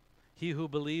judgment. He who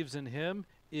believes in him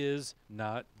is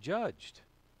not judged.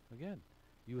 Again,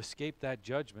 you escape that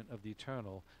judgment of the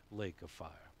eternal lake of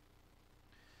fire.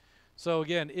 So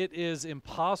again, it is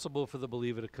impossible for the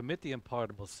believer to commit the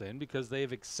unpardonable sin because they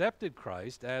have accepted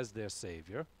Christ as their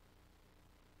Savior.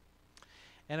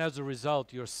 And as a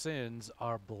result, your sins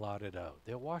are blotted out.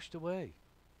 They're washed away.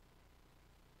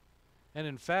 And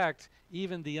in fact,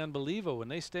 even the unbeliever, when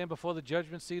they stand before the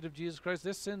judgment seat of Jesus Christ,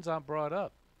 their sins aren't brought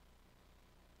up.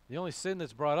 The only sin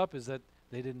that's brought up is that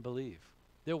they didn't believe.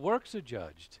 Their works are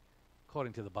judged,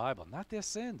 according to the Bible, not their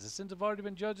sins. The sins have already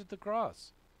been judged at the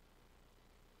cross.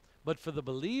 But for the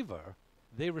believer,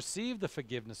 they receive the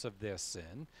forgiveness of their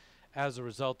sin as a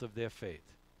result of their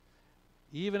faith.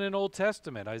 Even in Old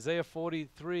Testament, Isaiah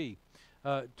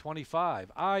 43:25,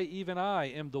 even I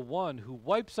am the one who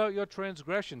wipes out your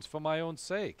transgressions for my own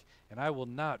sake, and I will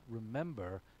not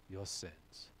remember your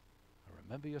sins. I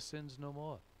remember your sins no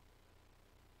more.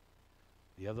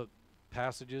 The other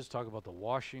passages talk about the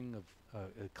washing of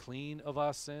clean of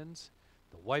our sins,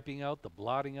 the wiping out, the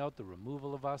blotting out, the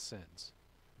removal of our sins.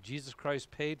 Jesus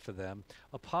Christ paid for them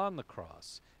upon the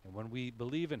cross. And when we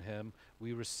believe in him,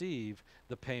 we receive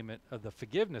the payment of the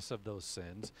forgiveness of those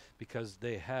sins because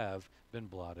they have been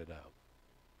blotted out.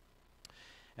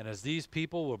 And as these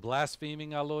people were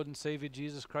blaspheming our Lord and Savior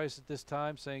Jesus Christ at this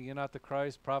time, saying, you're not the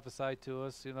Christ, prophesy to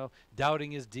us,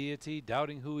 doubting his deity,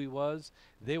 doubting who he was,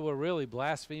 they were really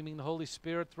blaspheming the Holy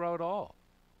Spirit throughout all.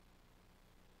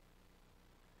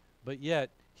 But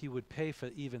yet, he would pay for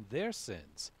even their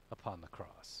sins upon the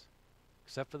cross,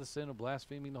 except for the sin of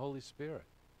blaspheming the Holy Spirit.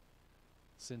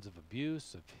 Sins of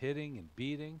abuse, of hitting and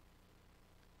beating,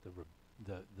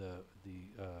 the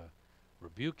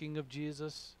rebuking of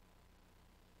Jesus,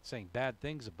 saying bad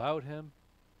things about him,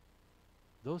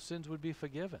 those sins would be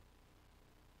forgiven.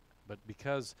 But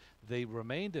because they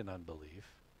remained in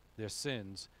unbelief, their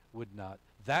sins would not,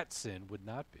 that sin would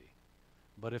not be.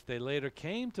 But if they later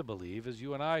came to believe, as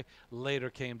you and I later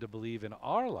came to believe in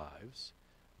our lives,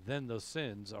 then those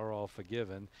sins are all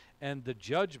forgiven, and the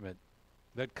judgment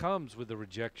that comes with the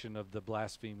rejection of the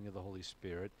blaspheming of the Holy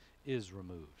Spirit is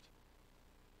removed.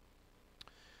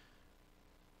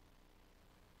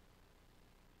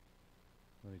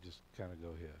 Let me just kind of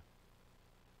go here.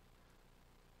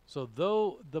 So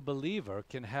though the believer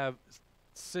can have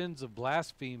sins of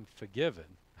blasphemy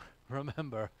forgiven,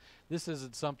 remember, this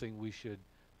isn't something we should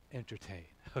entertain,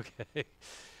 okay?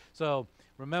 So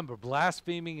remember,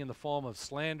 blaspheming in the form of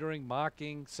slandering,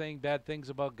 mocking, saying bad things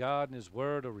about God and his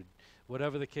word, or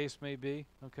whatever the case may be,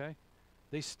 okay?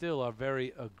 they still are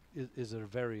is a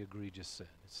very egregious sin.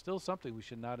 It's still something we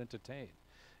should not entertain.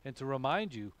 And to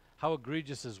remind you how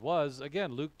egregious this was,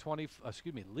 again,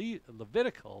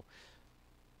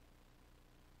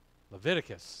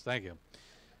 Leviticus, thank you.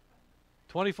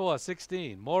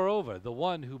 24:16. Moreover, the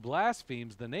one who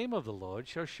blasphemes the name of the Lord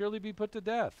shall surely be put to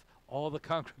death. All the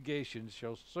congregation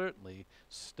shall certainly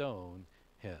stone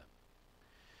him.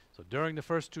 So during the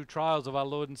first two trials of our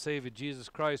Lord and Savior Jesus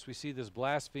Christ, we see this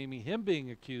blaspheming, him being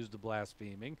accused of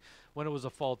blaspheming when it was a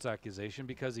false accusation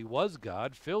because he was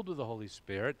God, filled with the Holy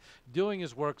Spirit, doing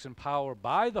his works in power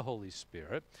by the Holy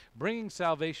Spirit, bringing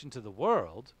salvation to the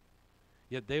world,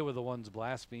 yet they were the ones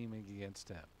blaspheming against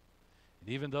him. And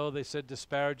even though they said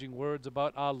disparaging words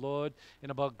about our Lord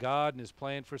and about God and his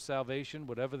plan for salvation,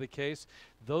 whatever the case,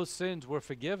 those sins were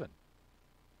forgiven.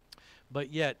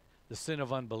 But yet, the sin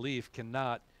of unbelief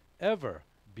cannot ever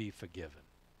be forgiven.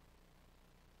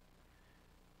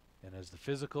 And as the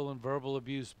physical and verbal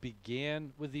abuse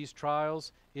began with these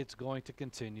trials, it's going to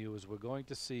continue, as we're going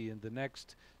to see in the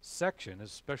next section,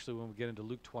 especially when we get into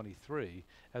Luke 23,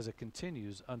 as it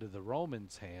continues under the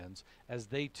Romans' hands, as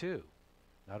they too,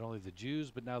 not only the Jews,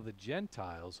 but now the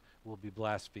Gentiles, will be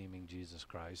blaspheming Jesus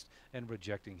Christ and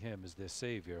rejecting him as their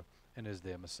Savior and as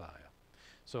their Messiah.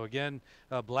 So again,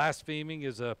 blaspheming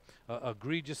is a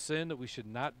egregious sin that we should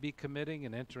not be committing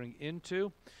and entering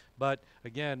into. But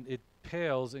again, it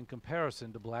pales in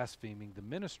comparison to blaspheming the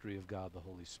ministry of God the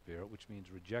Holy Spirit, which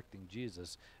means rejecting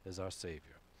Jesus as our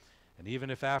Savior. And even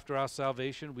if after our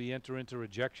salvation we enter into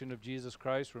rejection of Jesus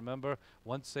Christ, remember,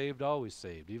 once saved, always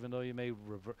saved. Even though you may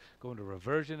go into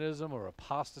reversionism or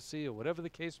apostasy or whatever the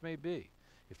case may be.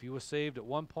 If you were saved at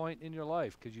one point in your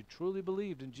life because you truly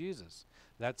believed in Jesus,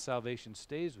 that salvation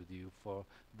stays with you for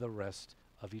the rest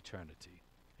of eternity.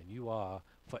 And you are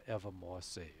forevermore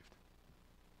saved.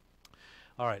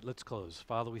 All right, let's close.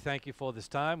 Father, we thank you for this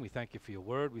time. We thank you for your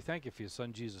word. We thank you for your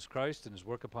Son, Jesus Christ, and his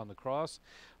work upon the cross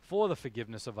for the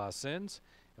forgiveness of our sins.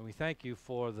 And we thank you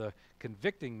for the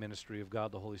convicting ministry of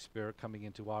God the Holy Spirit coming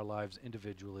into our lives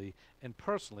individually and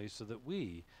personally so that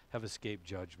we have escaped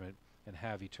judgment and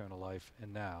have eternal life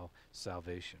and now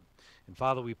salvation. And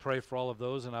Father, we pray for all of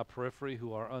those in our periphery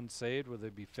who are unsaved, whether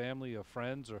it be family or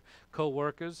friends or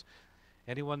co-workers.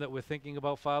 Anyone that we're thinking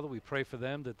about, Father, we pray for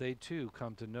them that they too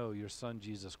come to know your Son,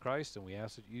 Jesus Christ, and we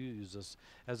ask that you use us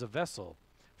as a vessel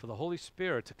for the Holy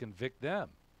Spirit to convict them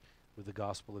with the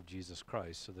gospel of Jesus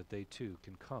Christ so that they too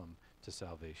can come to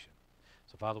salvation.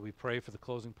 So, Father, we pray for the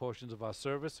closing portions of our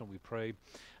service, and we pray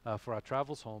for our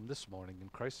travels home this morning in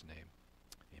Christ's name.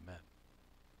 Amen.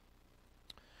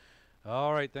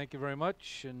 All right, thank you very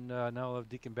much. And now I'll have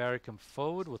Deacon Barry come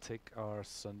forward. We'll take our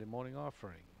Sunday morning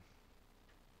offering.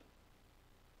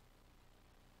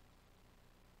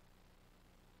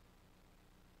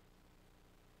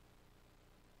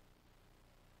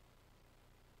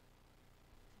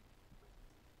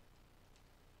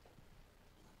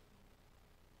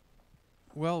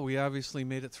 Well, we obviously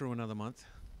made it through another month.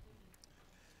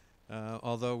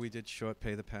 Although we did short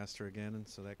pay the pastor again, and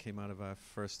so that came out of our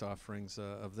first offerings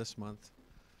of this month.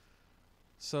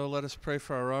 So let us pray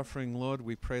for our offering. Lord,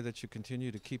 we pray that you continue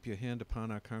to keep your hand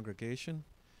upon our congregation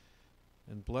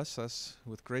and bless us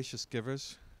with gracious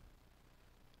givers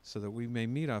so that we may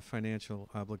meet our financial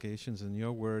obligations, and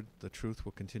your word, the truth,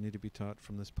 will continue to be taught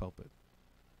from this pulpit.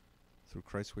 Through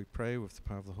Christ we pray with the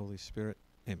power of the Holy Spirit.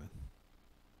 Amen.